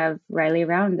 obviously, to have Riley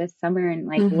around this summer and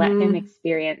like let him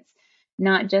experience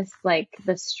not just like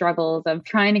the struggles of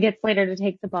trying to get Slater to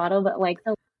take the bottle, but like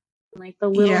the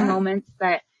little moments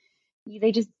that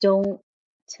they just don't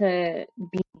to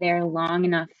be there long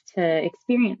enough to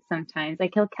experience sometimes.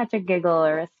 Like he'll catch a giggle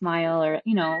or a smile or,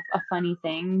 a funny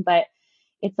thing, but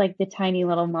it's like the tiny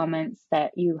little moments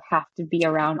that you have to be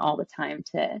around all the time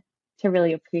to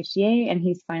really appreciate. And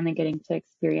he's finally getting to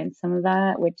experience some of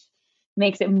that, which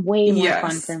makes it way more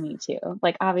fun for me too.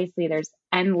 Like obviously there's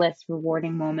endless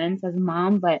rewarding moments as a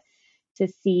mom, but to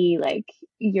see like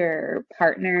your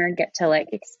partner get to like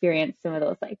experience some of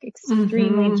those like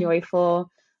extremely joyful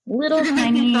little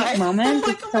tiny moments.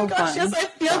 Like, it's so fun. Yes, I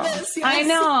feel this. Yes. I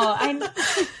know.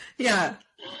 Yeah.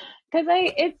 Because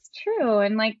it's true.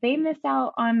 And like they miss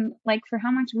out on like for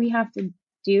how much we have to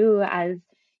do as,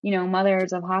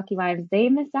 mothers of hockey wives, they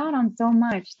miss out on so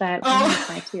much that I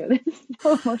cry too. This is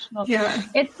so emotional. Yeah.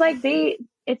 It's like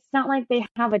it's not like they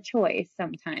have a choice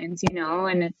sometimes,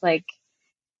 and it's like,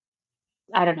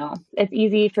 I don't know. It's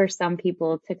easy for some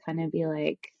people to kind of be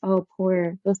like, oh,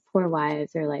 those poor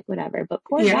wives or like whatever, but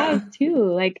poor guys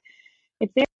too. Like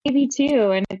it's their baby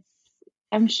too. And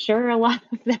I'm sure a lot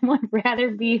of them would rather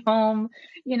be home,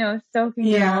 soaking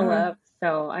it all up.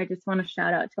 So I just want to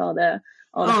shout out to all the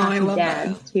all the I hockey love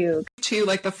dads that. too. Too,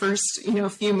 like the first,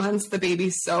 few months, the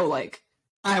baby's so like,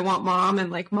 I want mom,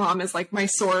 and like mom is like my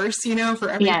source, for Yes,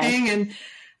 everything. And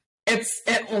it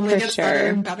only for gets better sure.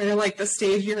 and better. Like the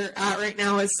stage you're at right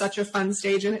now is such a fun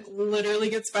stage, and it literally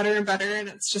gets better and better. And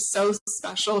it's just so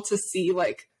special to see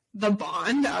like the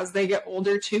bond as they get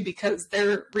older too, because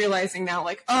they're realizing now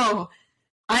like, oh,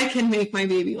 I can make my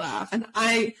baby laugh, and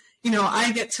I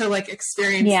get to like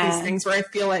experience these things where I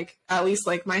feel like at least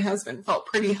like my husband felt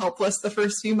pretty helpless the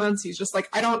first few months. He's just like,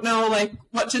 I don't know like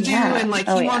what to do. And like,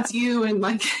 he wants you, and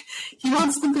like, he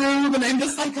wants the groove. And I'm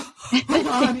just like, oh my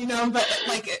God, but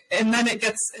like, and then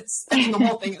the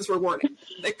whole thing is rewarding.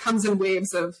 It comes in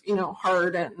waves of,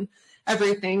 hard and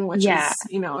everything, which is,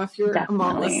 if you're a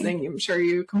mom listening, I'm sure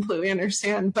you completely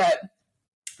understand, but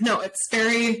no, it's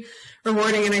very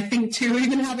rewarding. And I think too,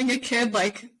 even having a kid,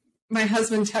 like my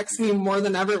husband texts me more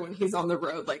than ever when he's on the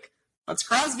road, like, what's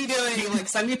Crosby doing? Like,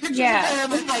 send me pictures of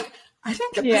him. And like, I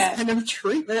didn't get this kind of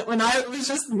treatment when it was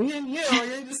just me and you.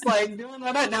 You're just like doing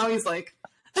that. Now he's like,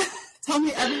 tell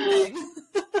me everything.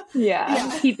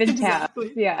 Keeping tabs.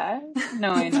 Yeah.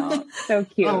 No, I know. So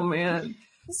cute. Oh man.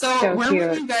 So where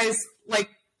were you guys, like,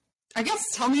 I guess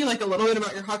tell me like a little bit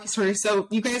about your hockey story. So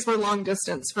you guys were long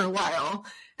distance for a while,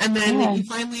 and then you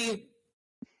finally,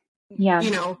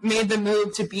 made the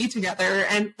move to be together.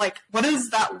 And like, what does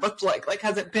that look like? Like,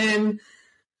 has it been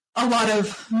a lot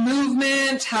of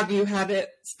movement? Have you had it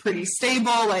pretty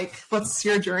stable? Like, what's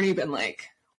your journey been like?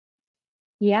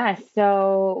 Yeah,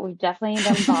 so we've definitely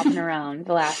been bopping around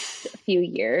the last few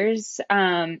years.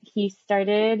 He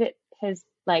started his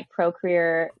like pro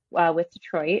career with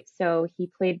Detroit, so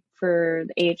he played for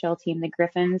the AHL team, the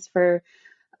Griffins, for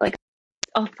like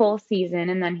a full season,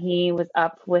 and then he was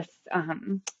up with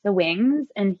the Wings,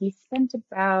 and he spent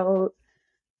about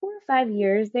 4 or 5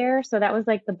 years there. So that was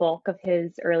like the bulk of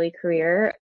his early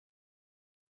career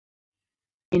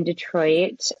in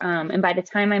Detroit. And by the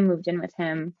time I moved in with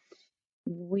him,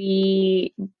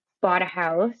 we bought a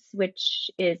house,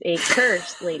 which is a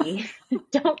curse, lady.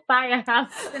 Don't buy a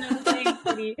house in a playing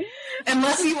city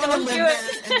unless you want to live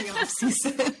there in the off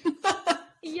season.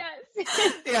 Yes,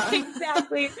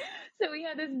 exactly. So we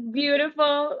had this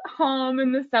beautiful home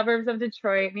in the suburbs of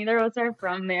Detroit. Neither of us are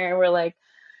from there. We're like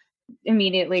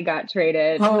immediately got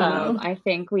traded. No. I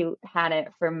think we had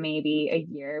it for maybe a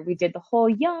year. We did the whole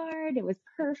yard. It was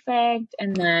perfect.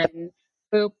 And then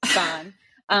boop,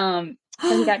 gone.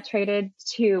 So he got traded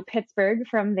to Pittsburgh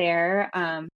from there.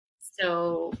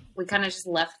 So we kind of just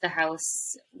left the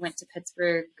house, went to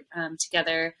Pittsburgh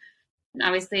together. And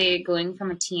obviously going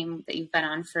from a team that you've been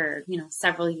on for,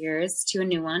 several years to a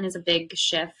new one is a big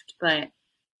shift, but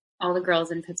all the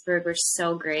girls in Pittsburgh were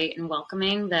so great and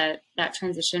welcoming that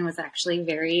transition was actually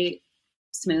very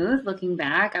smooth. Looking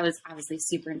back, I was obviously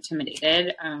super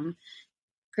intimidated.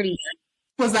 Pretty good.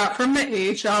 Was that from the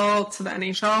AHL to the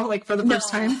NHL, like for the first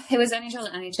time? It was NHL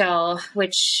to NHL,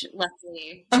 which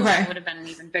luckily would have been an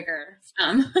even bigger,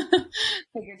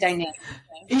 bigger dynamic.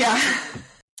 Yeah.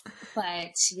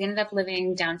 But we ended up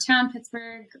living downtown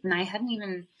Pittsburgh, and I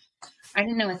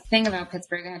didn't know a thing about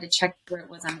Pittsburgh. I had to check where it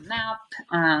was on the map.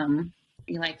 I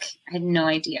had no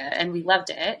idea, and we loved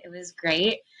it. It was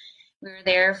great. We were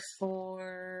there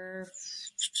for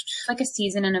like a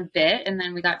season and a bit, and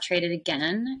then we got traded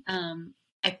again.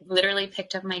 I literally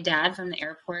picked up my dad from the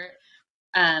airport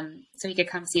so he could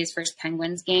come see his first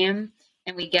Penguins game,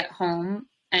 and we get home,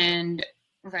 and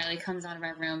Riley comes out of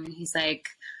our room, and he's like,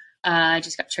 I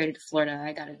just got traded to Florida.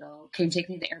 I gotta go. Can you take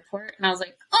me to the airport? And I was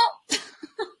like, oh, I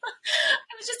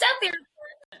was just at the airport.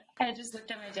 I just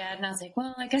looked at my dad and I was like,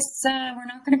 well, I guess we're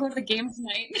not going to go to the game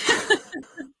tonight.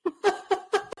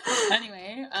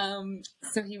 Anyway,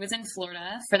 so he was in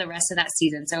Florida for the rest of that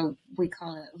season. So we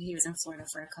call it, he was in Florida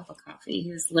for a cup of coffee.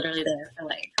 He was literally there for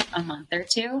like a month or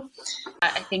two.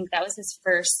 I think that was his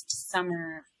first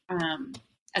summer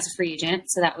as a free agent.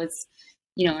 So that was,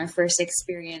 our first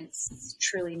experience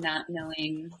truly not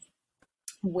knowing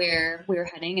where we were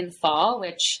heading in the fall,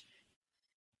 which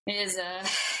is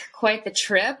quite the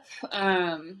trip.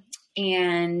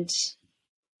 And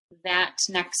that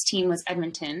next team was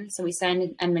Edmonton. So we signed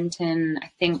in Edmonton,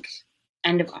 I think,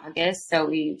 end of August. So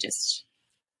we just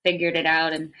figured it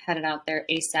out and headed out there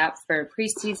ASAP for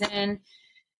preseason.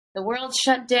 The world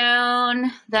shut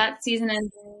down. That season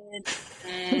ended.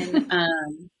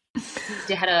 And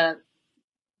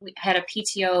we had a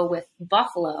PTO with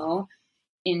Buffalo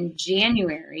in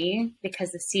January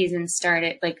because the season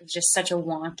started like just such a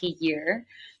wonky year.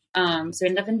 So we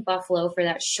ended up in Buffalo for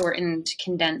that shortened,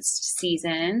 condensed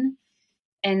season.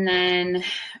 And then,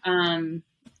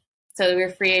 so we were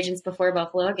free agents before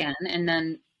Buffalo again. And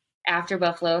then after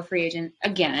Buffalo, free agent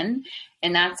again.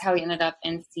 And that's how we ended up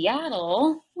in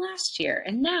Seattle last year.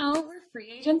 And now we're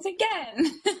free agents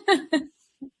again.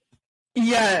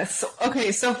 Yes.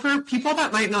 Okay. So for people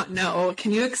that might not know,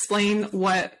 can you explain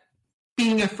what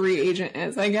being a free agent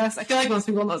is? I guess I feel like most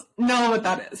people know what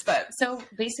that is, but So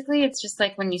basically, it's just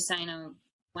like when you sign a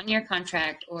 1-year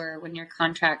contract or when your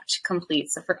contract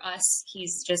completes. So for us,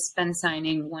 he's just been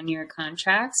signing 1-year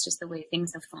contracts, just the way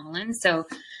things have fallen. So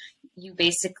you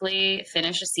basically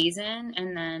finish a season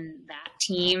and then that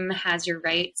team has your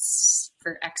rights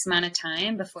for X amount of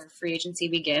time before free agency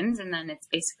begins. And then it's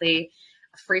basically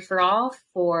a free for all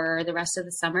for the rest of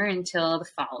the summer until the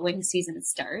following season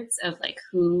starts of like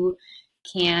who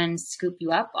can scoop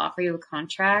you up, offer you a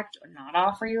contract or not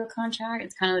offer you a contract.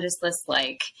 It's kind of just this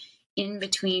like in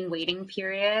between waiting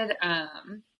period.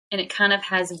 And it kind of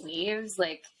has waves.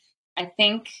 Like I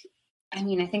think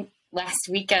last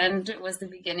weekend was the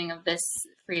beginning of this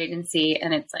free agency,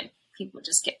 and it's like people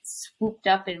just get swooped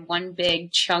up in one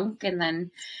big chunk, and then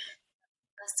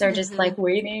us are just like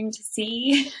waiting to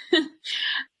see.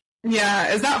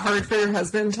 yeah, is that hard for your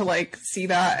husband to like see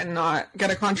that and not get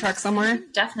a contract somewhere?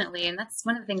 Definitely, and that's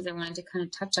one of the things I wanted to kind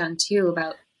of touch on too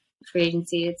about free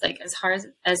agency. It's like as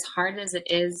hard as it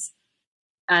is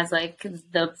as like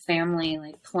the family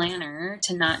like planner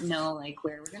to not know like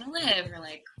where we're gonna live or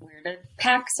like where to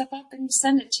pack stuff up and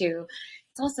send it to.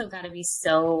 It's also got to be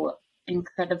so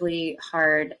incredibly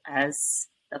hard as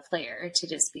the player to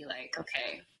just be like,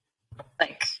 okay,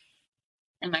 like,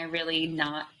 am I really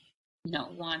not,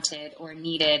 wanted or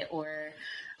needed or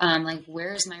like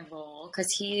where's my role? Because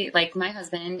my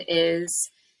husband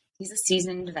he's a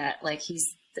seasoned vet. Like he's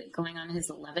going on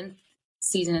his 11th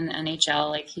season in the NHL.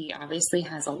 Like he obviously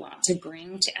has a lot to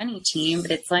bring to any team, but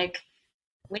it's like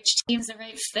which team's the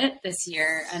right fit this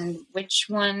year and which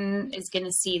one is going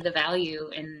to see the value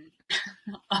in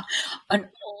an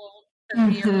old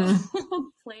 30-year-old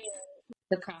player.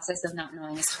 The process of not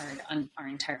knowing is hard on our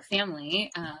entire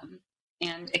family,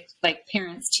 and it's like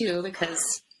parents too,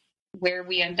 because where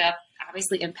we end up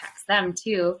obviously impacts them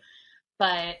too.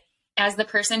 But as the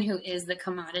person who is the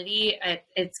commodity,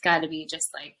 it's got to be just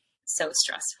like so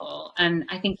stressful. And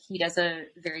I think he does a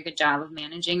very good job of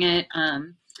managing it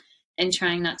and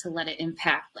trying not to let it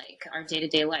impact like our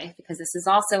day-to-day life, because this is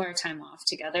also our time off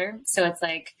together. So it's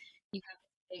like you have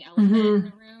a big elephant in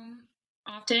the room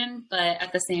often, but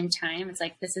at the same time, it's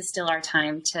like this is still our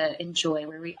time to enjoy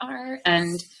where we are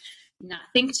and not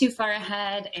think too far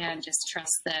ahead and just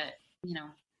trust that,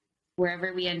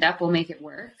 wherever we end up, we'll make it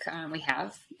work. We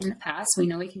have in the past, we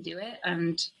know we can do it.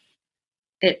 And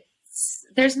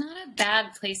there's not a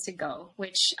bad place to go,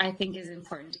 which I think is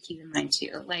important to keep in mind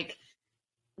too. Like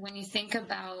when you think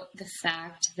about the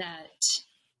fact that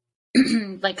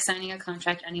like signing a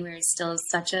contract anywhere is still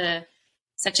such an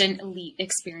elite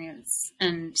experience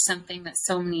and something that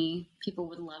so many people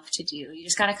would love to do. You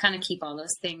just got to kind of keep all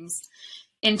those things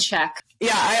in check.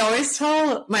 Yeah, I always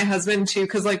tell my husband too,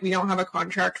 because like we don't have a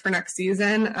contract for next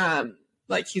season.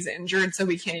 Like he's injured, so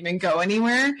we can't even go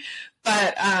anywhere.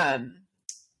 But I'm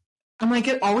like,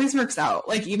 it always works out.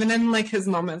 Like even in like his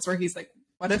moments where he's like,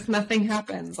 what if nothing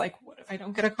happens? Like, what if I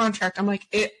don't get a contract? I'm like,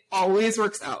 it always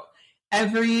works out.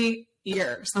 Every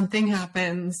year something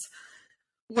happens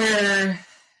where,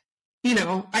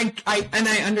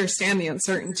 I understand the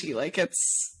uncertainty. Like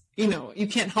it's, you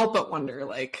can't help but wonder,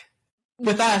 like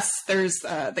with us, there's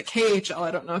the KHL.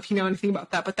 I don't know if you know anything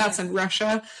about that, but that's in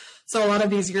Russia. So a lot of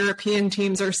these European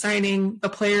teams are signing the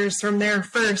players from there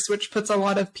first, which puts a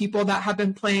lot of people that have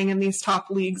been playing in these top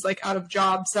leagues like out of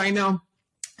jobs. So I know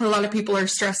a lot of people are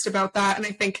stressed about that. And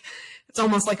I think it's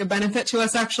almost like a benefit to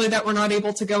us actually that we're not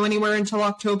able to go anywhere until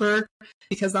October,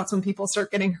 because that's when people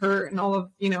start getting hurt and all of,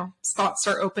 spots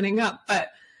start opening up. But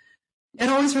it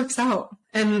always works out.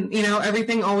 And,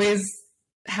 everything always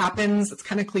happens. It's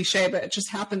kind of cliche, but it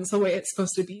just happens the way it's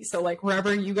supposed to be. So like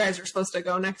wherever you guys are supposed to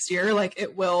go next year, like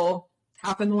it will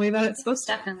happen the way that it's supposed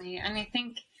to. Definitely. And I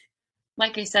think,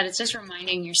 like I said, it's just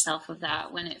reminding yourself of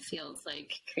that when it feels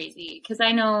like crazy. Because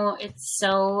I know it's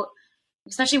so,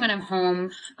 especially when I'm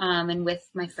home and with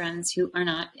my friends who are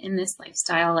not in this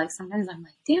lifestyle, like sometimes I'm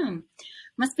like, damn,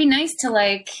 must be nice to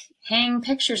like hang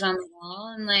pictures on the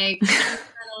wall and like,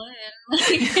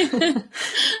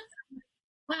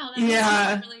 wow,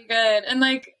 that's really good. And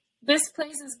like this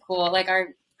place is cool. Like our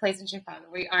place in Chicago,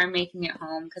 we are making it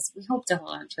home because we hope to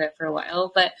hold on to it for a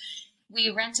while, but we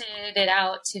rented it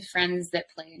out to friends that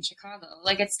play in Chicago.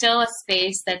 Like it's still a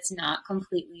space that's not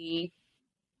completely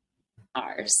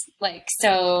ours. Like,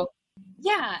 so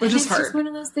yeah. Which is hard. Just one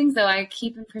of those things though, I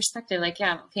keep in perspective, like,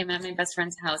 yeah, okay, I'm at my best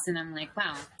friend's house and I'm like,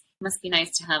 wow, it must be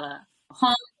nice to have a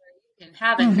home where and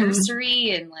have a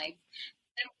nursery and like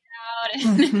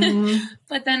out.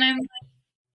 But then I'm like,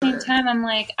 at the same time, I'm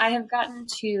like, I've gotten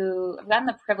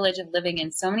the privilege of living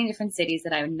in so many different cities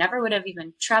that I never would have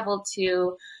even traveled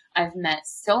to. I've met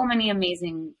so many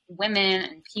amazing women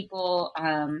and people.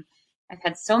 I've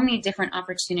had so many different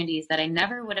opportunities that I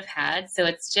never would have had. So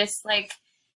it's just like,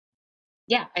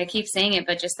 yeah, I keep saying it,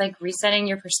 but just like resetting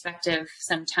your perspective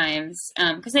sometimes.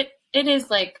 Cause it is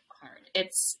like hard.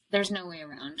 There's no way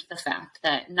around the fact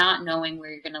that not knowing where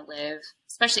you're going to live,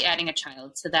 especially adding a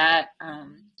child to that.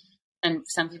 And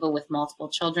some people with multiple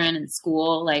children in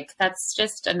school, like that's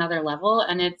just another level.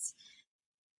 And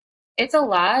it's a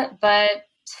lot, but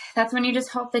that's when you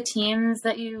just hope the teams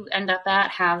that you end up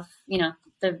at have,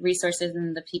 the resources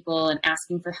and the people, and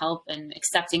asking for help and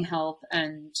accepting help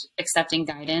and accepting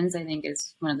guidance, I think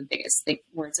is one of the biggest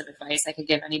words of advice I could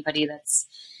give anybody that's,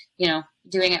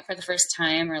 doing it for the first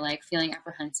time or like feeling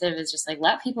apprehensive, is just like,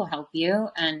 let people help you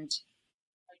and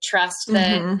trust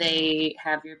that they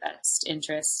have your best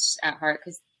interests at heart,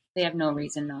 because they have no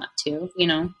reason not to,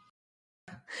 And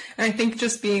I think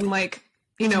just being like,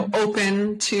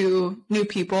 open to new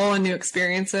people and new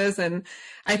experiences. And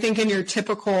I think in your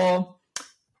typical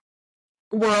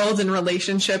world and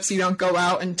relationships, you don't go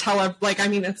out and tell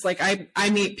it's like I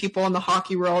meet people in the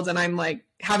hockey world and I'm like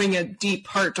having a deep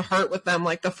heart to heart with them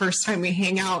like the first time we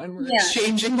hang out, and we're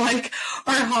exchanging like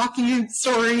our hockey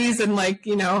stories and like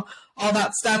all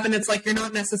that stuff. And it's like you're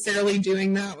not necessarily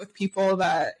doing that with people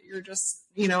that you're just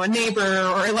a neighbor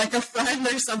or like a friend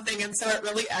or something. And so it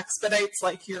really expedites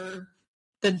like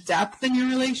the depth in your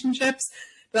relationships.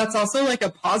 But that's also like a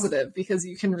positive, because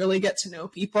you can really get to know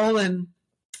people. And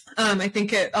I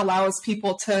think it allows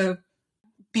people to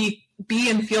be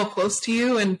and feel close to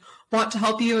you and want to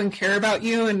help you and care about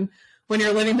you. And when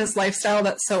you're living this lifestyle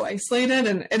that's so isolated,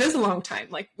 and it is a long time,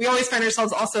 like we always find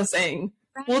ourselves also saying,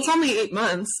 well, it's only 8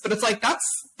 months, but it's like, that's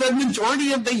the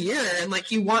majority of the year. And like,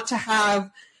 you want to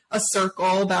have a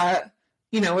circle that,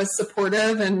 is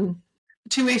supportive and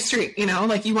two-way street,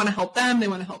 like you want to help them, they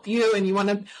want to help you, and you want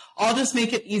to all just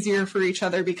make it easier for each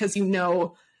other, because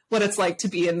what it's like to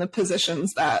be in the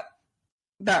positions that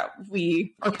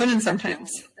we are put in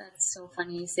sometimes. That's so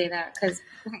funny you say that, because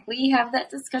we have that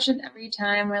discussion every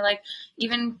time. We're like,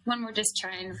 even when we're just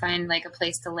trying to find like a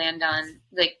place to land on,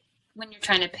 like when you're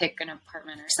trying to pick an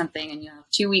apartment or something and you have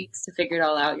 2 weeks to figure it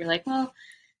all out, you're like, well,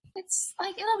 it's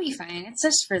like, it'll be fine. It's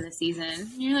just for the season.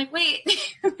 And you're like, wait.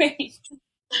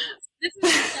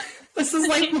 This is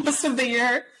like most of the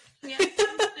year.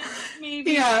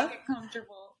 Maybe get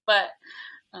comfortable. But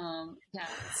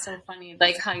it's so funny,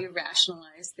 like how you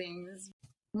rationalize things.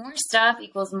 More stuff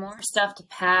equals more stuff to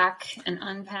pack and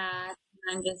unpack.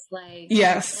 And I'm just like,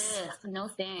 yes, no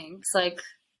thanks. Like,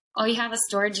 oh, you have a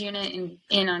storage unit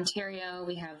in Ontario.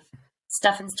 We have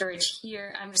stuff in storage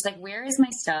here. I'm just like, where is my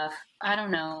stuff? I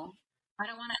don't know. I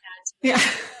don't want to add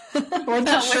to it. Where'd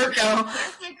that shirt go?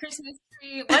 Where's my Christmas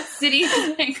tree? What city is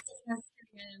my Christmas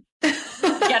tree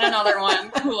in? Get another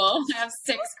one. Cool. I have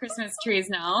 6 Christmas trees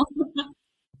now.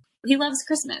 He loves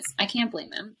Christmas. I can't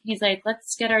blame him. He's like,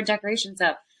 let's get our decorations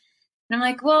up. And I'm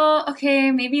like, well,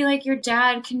 okay, maybe like your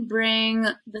dad can bring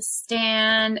the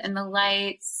stand and the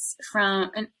lights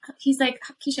and he's like,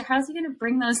 Kecia, how's he going to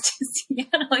bring those to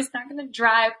Seattle? He's not going to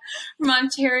drive from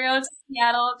Ontario to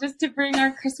Seattle just to bring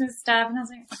our Christmas stuff. And I was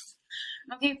like,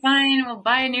 okay, fine, we'll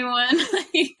buy a new one.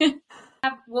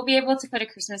 We'll be able to put a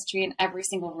Christmas tree in every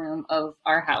single room of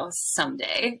our house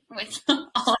someday with all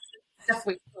of the stuff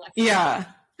we collect. Yeah.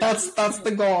 That's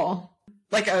the goal.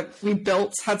 Like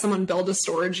had someone build a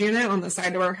storage unit on the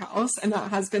side of our house, and that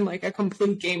has been like a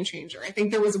complete game changer. I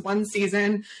think there was one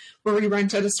season where we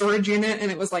rented a storage unit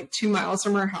and it was like 2 miles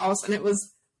from our house, and it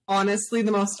was honestly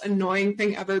the most annoying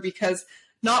thing ever, because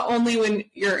not only when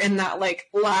you're in that like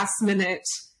last minute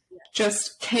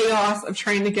just chaos of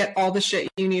trying to get all the shit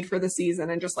you need for the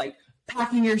season and just like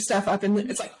packing your stuff up, and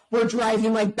it's like we're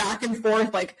driving like back and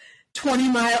forth like 20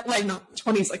 miles, like not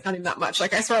 20 is like not even that much.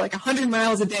 Like I swear like 100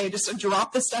 miles a day just to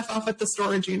drop the stuff off at the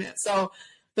storage unit. So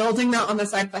building that on the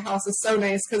side of the house is so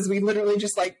nice, because we literally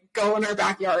just like go in our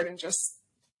backyard and just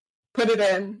put it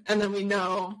in, and then we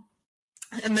know.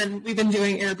 And then we've been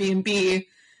doing Airbnb,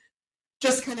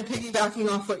 just kind of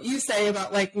piggybacking off what you say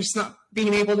about like just not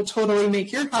being able to totally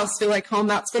make your house feel like home.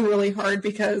 That's been really hard,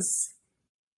 because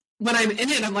when I'm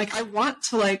in it, I'm like, I want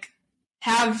to like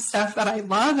have stuff that I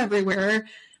love everywhere.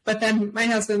 But then my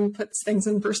husband puts things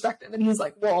in perspective, and he's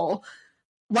like, well,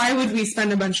 why would we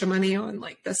spend a bunch of money on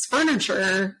like this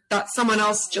furniture that someone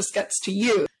else just gets to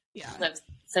use? Yeah. Live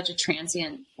such a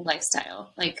transient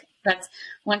lifestyle. Like that's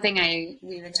one thing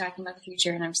we've been talking about the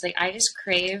future, and I'm just like, I just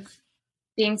crave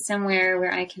being somewhere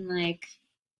where I can like,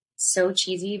 so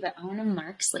cheesy, but I want to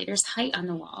mark Slater's height on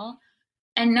the wall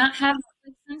and not have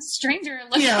like, some stranger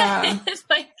look at it.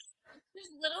 Like,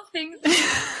 there's little things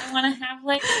I want to have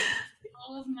like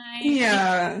all of my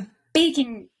like,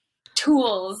 baking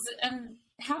tools and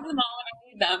have them all when I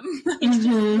need them. Like, just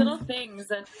little things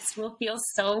that just will feel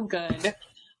so good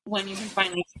when you can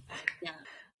finally. Yeah.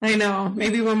 I know.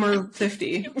 Maybe when we're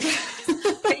 50.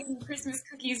 Baking Christmas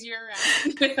cookies year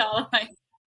round with all of my.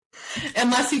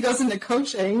 Unless he goes into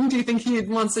coaching, do you think he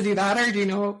wants to do that, or do you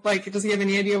know, like, does he have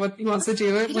any idea what he wants to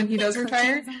do when he does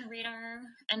retire? On the radar,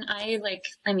 and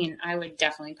I would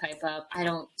definitely pipe up. I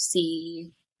don't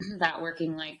see that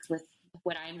working like with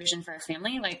what I envision for our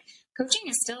family. Like, coaching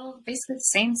is still basically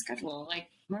the same schedule. Like,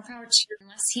 more power to,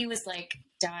 unless he was like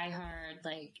die hard,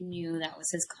 like knew that was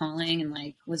his calling and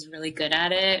like was really good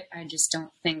at it. I just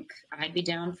don't think I'd be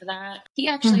down for that. He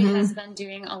actually has been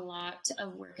doing a lot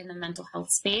of work in the mental health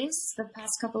space the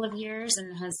past couple of years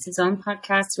and has his own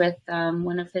podcast with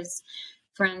one of his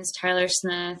friends, Tyler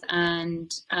Smith,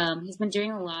 and he's been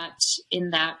doing a lot in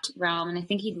that realm. And I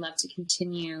think he'd love to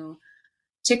continue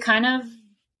to kind of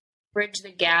bridge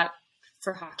the gap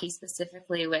for hockey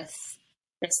specifically with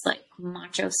this like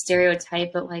macho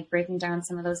stereotype, but like breaking down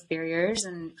some of those barriers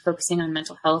and focusing on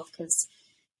mental health. Because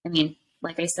I mean,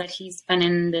 like I said, he's been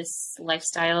in this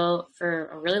lifestyle for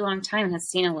a really long time and has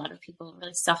seen a lot of people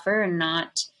really suffer, and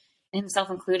not,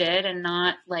 himself included, and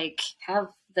not like have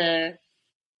the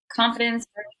confidence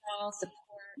or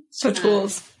support, the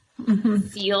tools,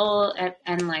 feel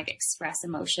and like express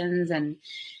emotions. And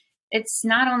it's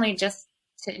not only just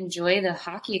to enjoy the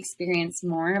hockey experience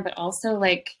more, but also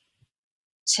like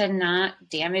to not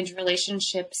damage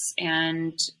relationships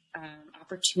and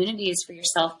opportunities for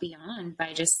yourself beyond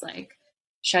by just like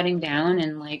shutting down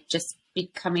and like just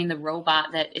becoming the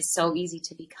robot that is so easy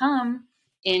to become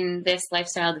in this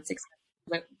lifestyle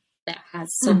that has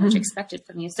so much expected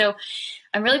from you. So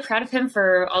I'm really proud of him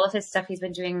for all of his stuff he's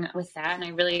been doing with that. And I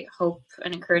really hope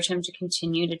and encourage him to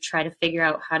continue to try to figure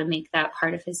out how to make that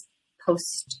part of his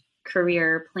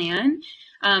post-career plan.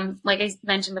 Like I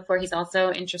mentioned before, he's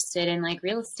also interested in like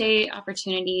real estate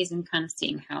opportunities and kind of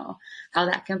seeing how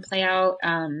that can play out.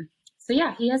 So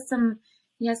yeah, he has some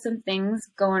things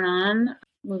going on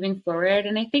moving forward.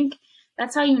 And I think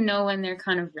that's how you know when they're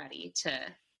kind of ready to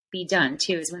be done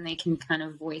too, is when they can kind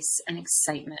of voice an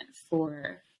excitement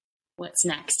for what's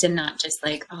next and not just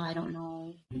like, oh, I don't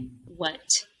know what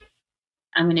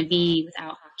I'm going to be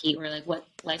without hockey, or like what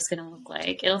life's going to look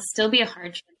like. It'll still be a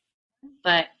hard transition,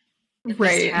 but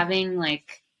just having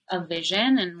like a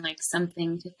vision and like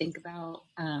something to think about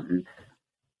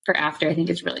for after, I think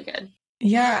is really good.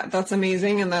 Yeah, that's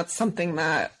amazing. And that's something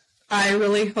that I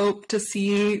really hope to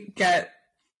see get,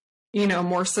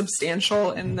 more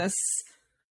substantial in this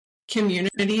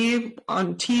community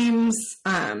on teams.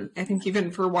 I think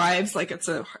even for wives, like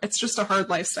it's just a hard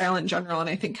lifestyle in general. And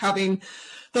I think having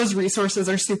those resources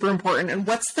are super important. And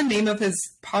what's the name of his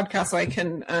podcast so I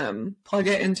can plug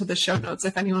it into the show notes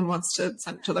if anyone wants to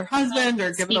send it to their husband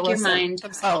or give it a listen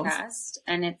themselves? Podcast,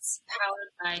 and it's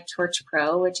powered by Torch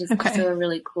Pro, which is also a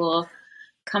really cool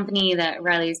company that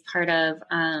Riley's part of.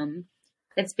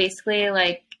 It's basically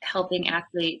like helping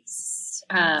athletes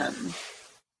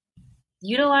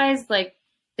utilize like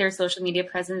their social media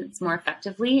presence more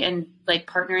effectively, and like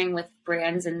partnering with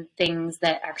brands and things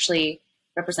that actually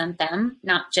represent them,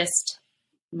 not just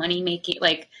money making,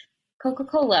 like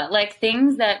Coca-Cola, like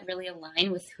things that really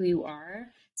align with who you are,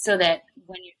 so that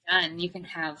when you're done, you can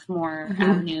have more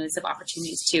avenues of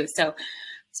opportunities too. So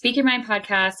Speak Your Mind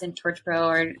podcast and Torch Pro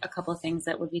are a couple of things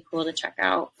that would be cool to check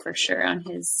out for sure on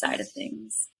his side of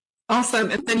things.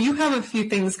 Awesome. And then you have a few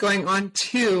things going on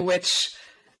too, which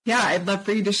I'd love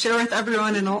for you to share with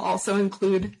everyone, and I'll also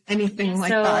include anything like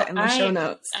that in the show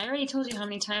notes. I already told you how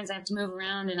many times I have to move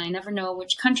around, and I never know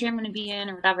which country I'm going to be in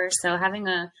or whatever. So having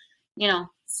a,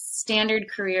 standard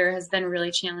career has been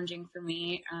really challenging for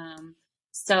me.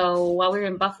 So while we were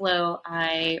in Buffalo,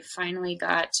 I finally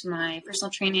got my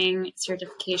personal training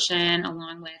certification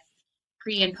along with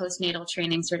pre and postnatal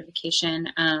training certification,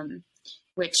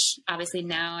 which obviously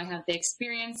now I have the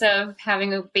experience of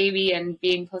having a baby and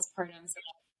being postpartum. So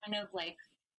kind of like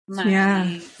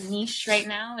my niche right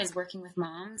now is working with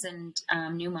moms and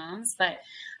new moms. But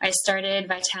I started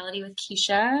Vitality with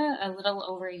Kecia a little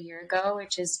over a year ago,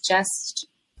 which is just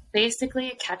basically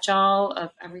a catch-all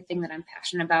of everything that I'm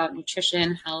passionate about: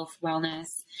 nutrition, health, wellness.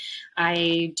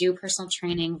 I do personal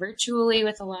training virtually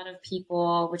with a lot of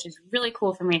people, which is really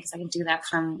cool for me because I can do that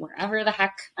from wherever the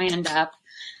heck I end up.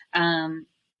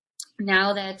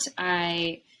 Now that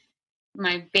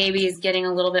my baby is getting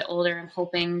a little bit older, I'm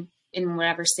hoping in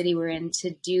whatever city we're in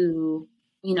to do,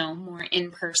 you know, more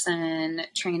in-person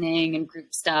training and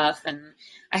group stuff. And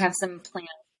I have some plans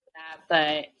for that,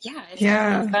 but yeah, it's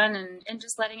been fun and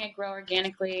just letting it grow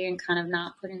organically and kind of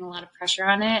not putting a lot of pressure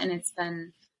on it. And it's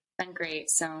been great.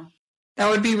 So that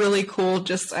would be really cool.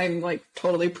 Just, I'm like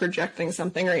totally projecting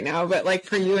something right now, but like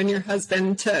for you and your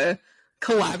husband to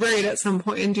collaborate at some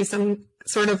point and do some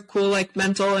sort of cool, like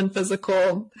mental and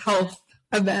physical health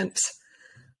event.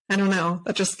 I don't know.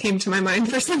 That just came to my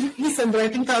mind for some reason, but I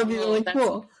think that would be really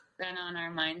cool. Been on our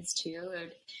minds too.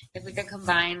 If we could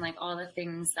combine like all the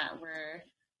things that we're,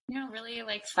 you know, really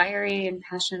like fiery and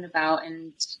passionate about,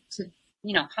 and to,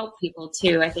 you know, help people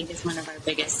too, I think is one of our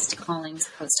biggest callings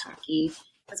post hockey,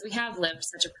 because we have lived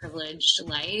such a privileged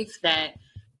life that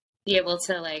be able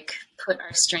to like put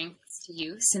our strengths to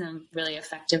use in a really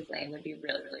effective way would be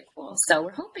really, really cool. So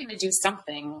we're hoping to do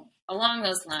something along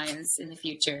those lines in the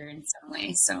future in some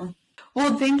way. So,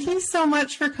 well, thank you so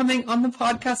much for coming on the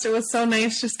podcast. It was so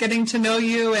nice just getting to know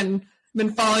you, and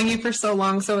been following you for so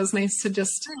long. So it was nice to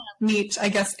just meet, I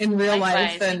guess, in real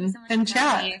life and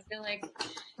chat. I feel like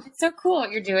it's so cool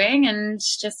what you're doing, and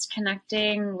just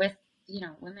connecting with, you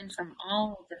know, women from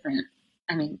all different,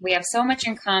 I mean, we have so much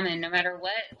in common, no matter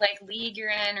what like league you're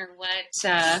in or what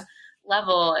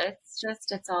level.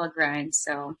 It's all a grind.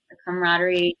 So the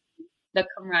camaraderie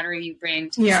you bring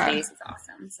to the space is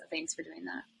awesome. So thanks for doing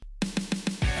that.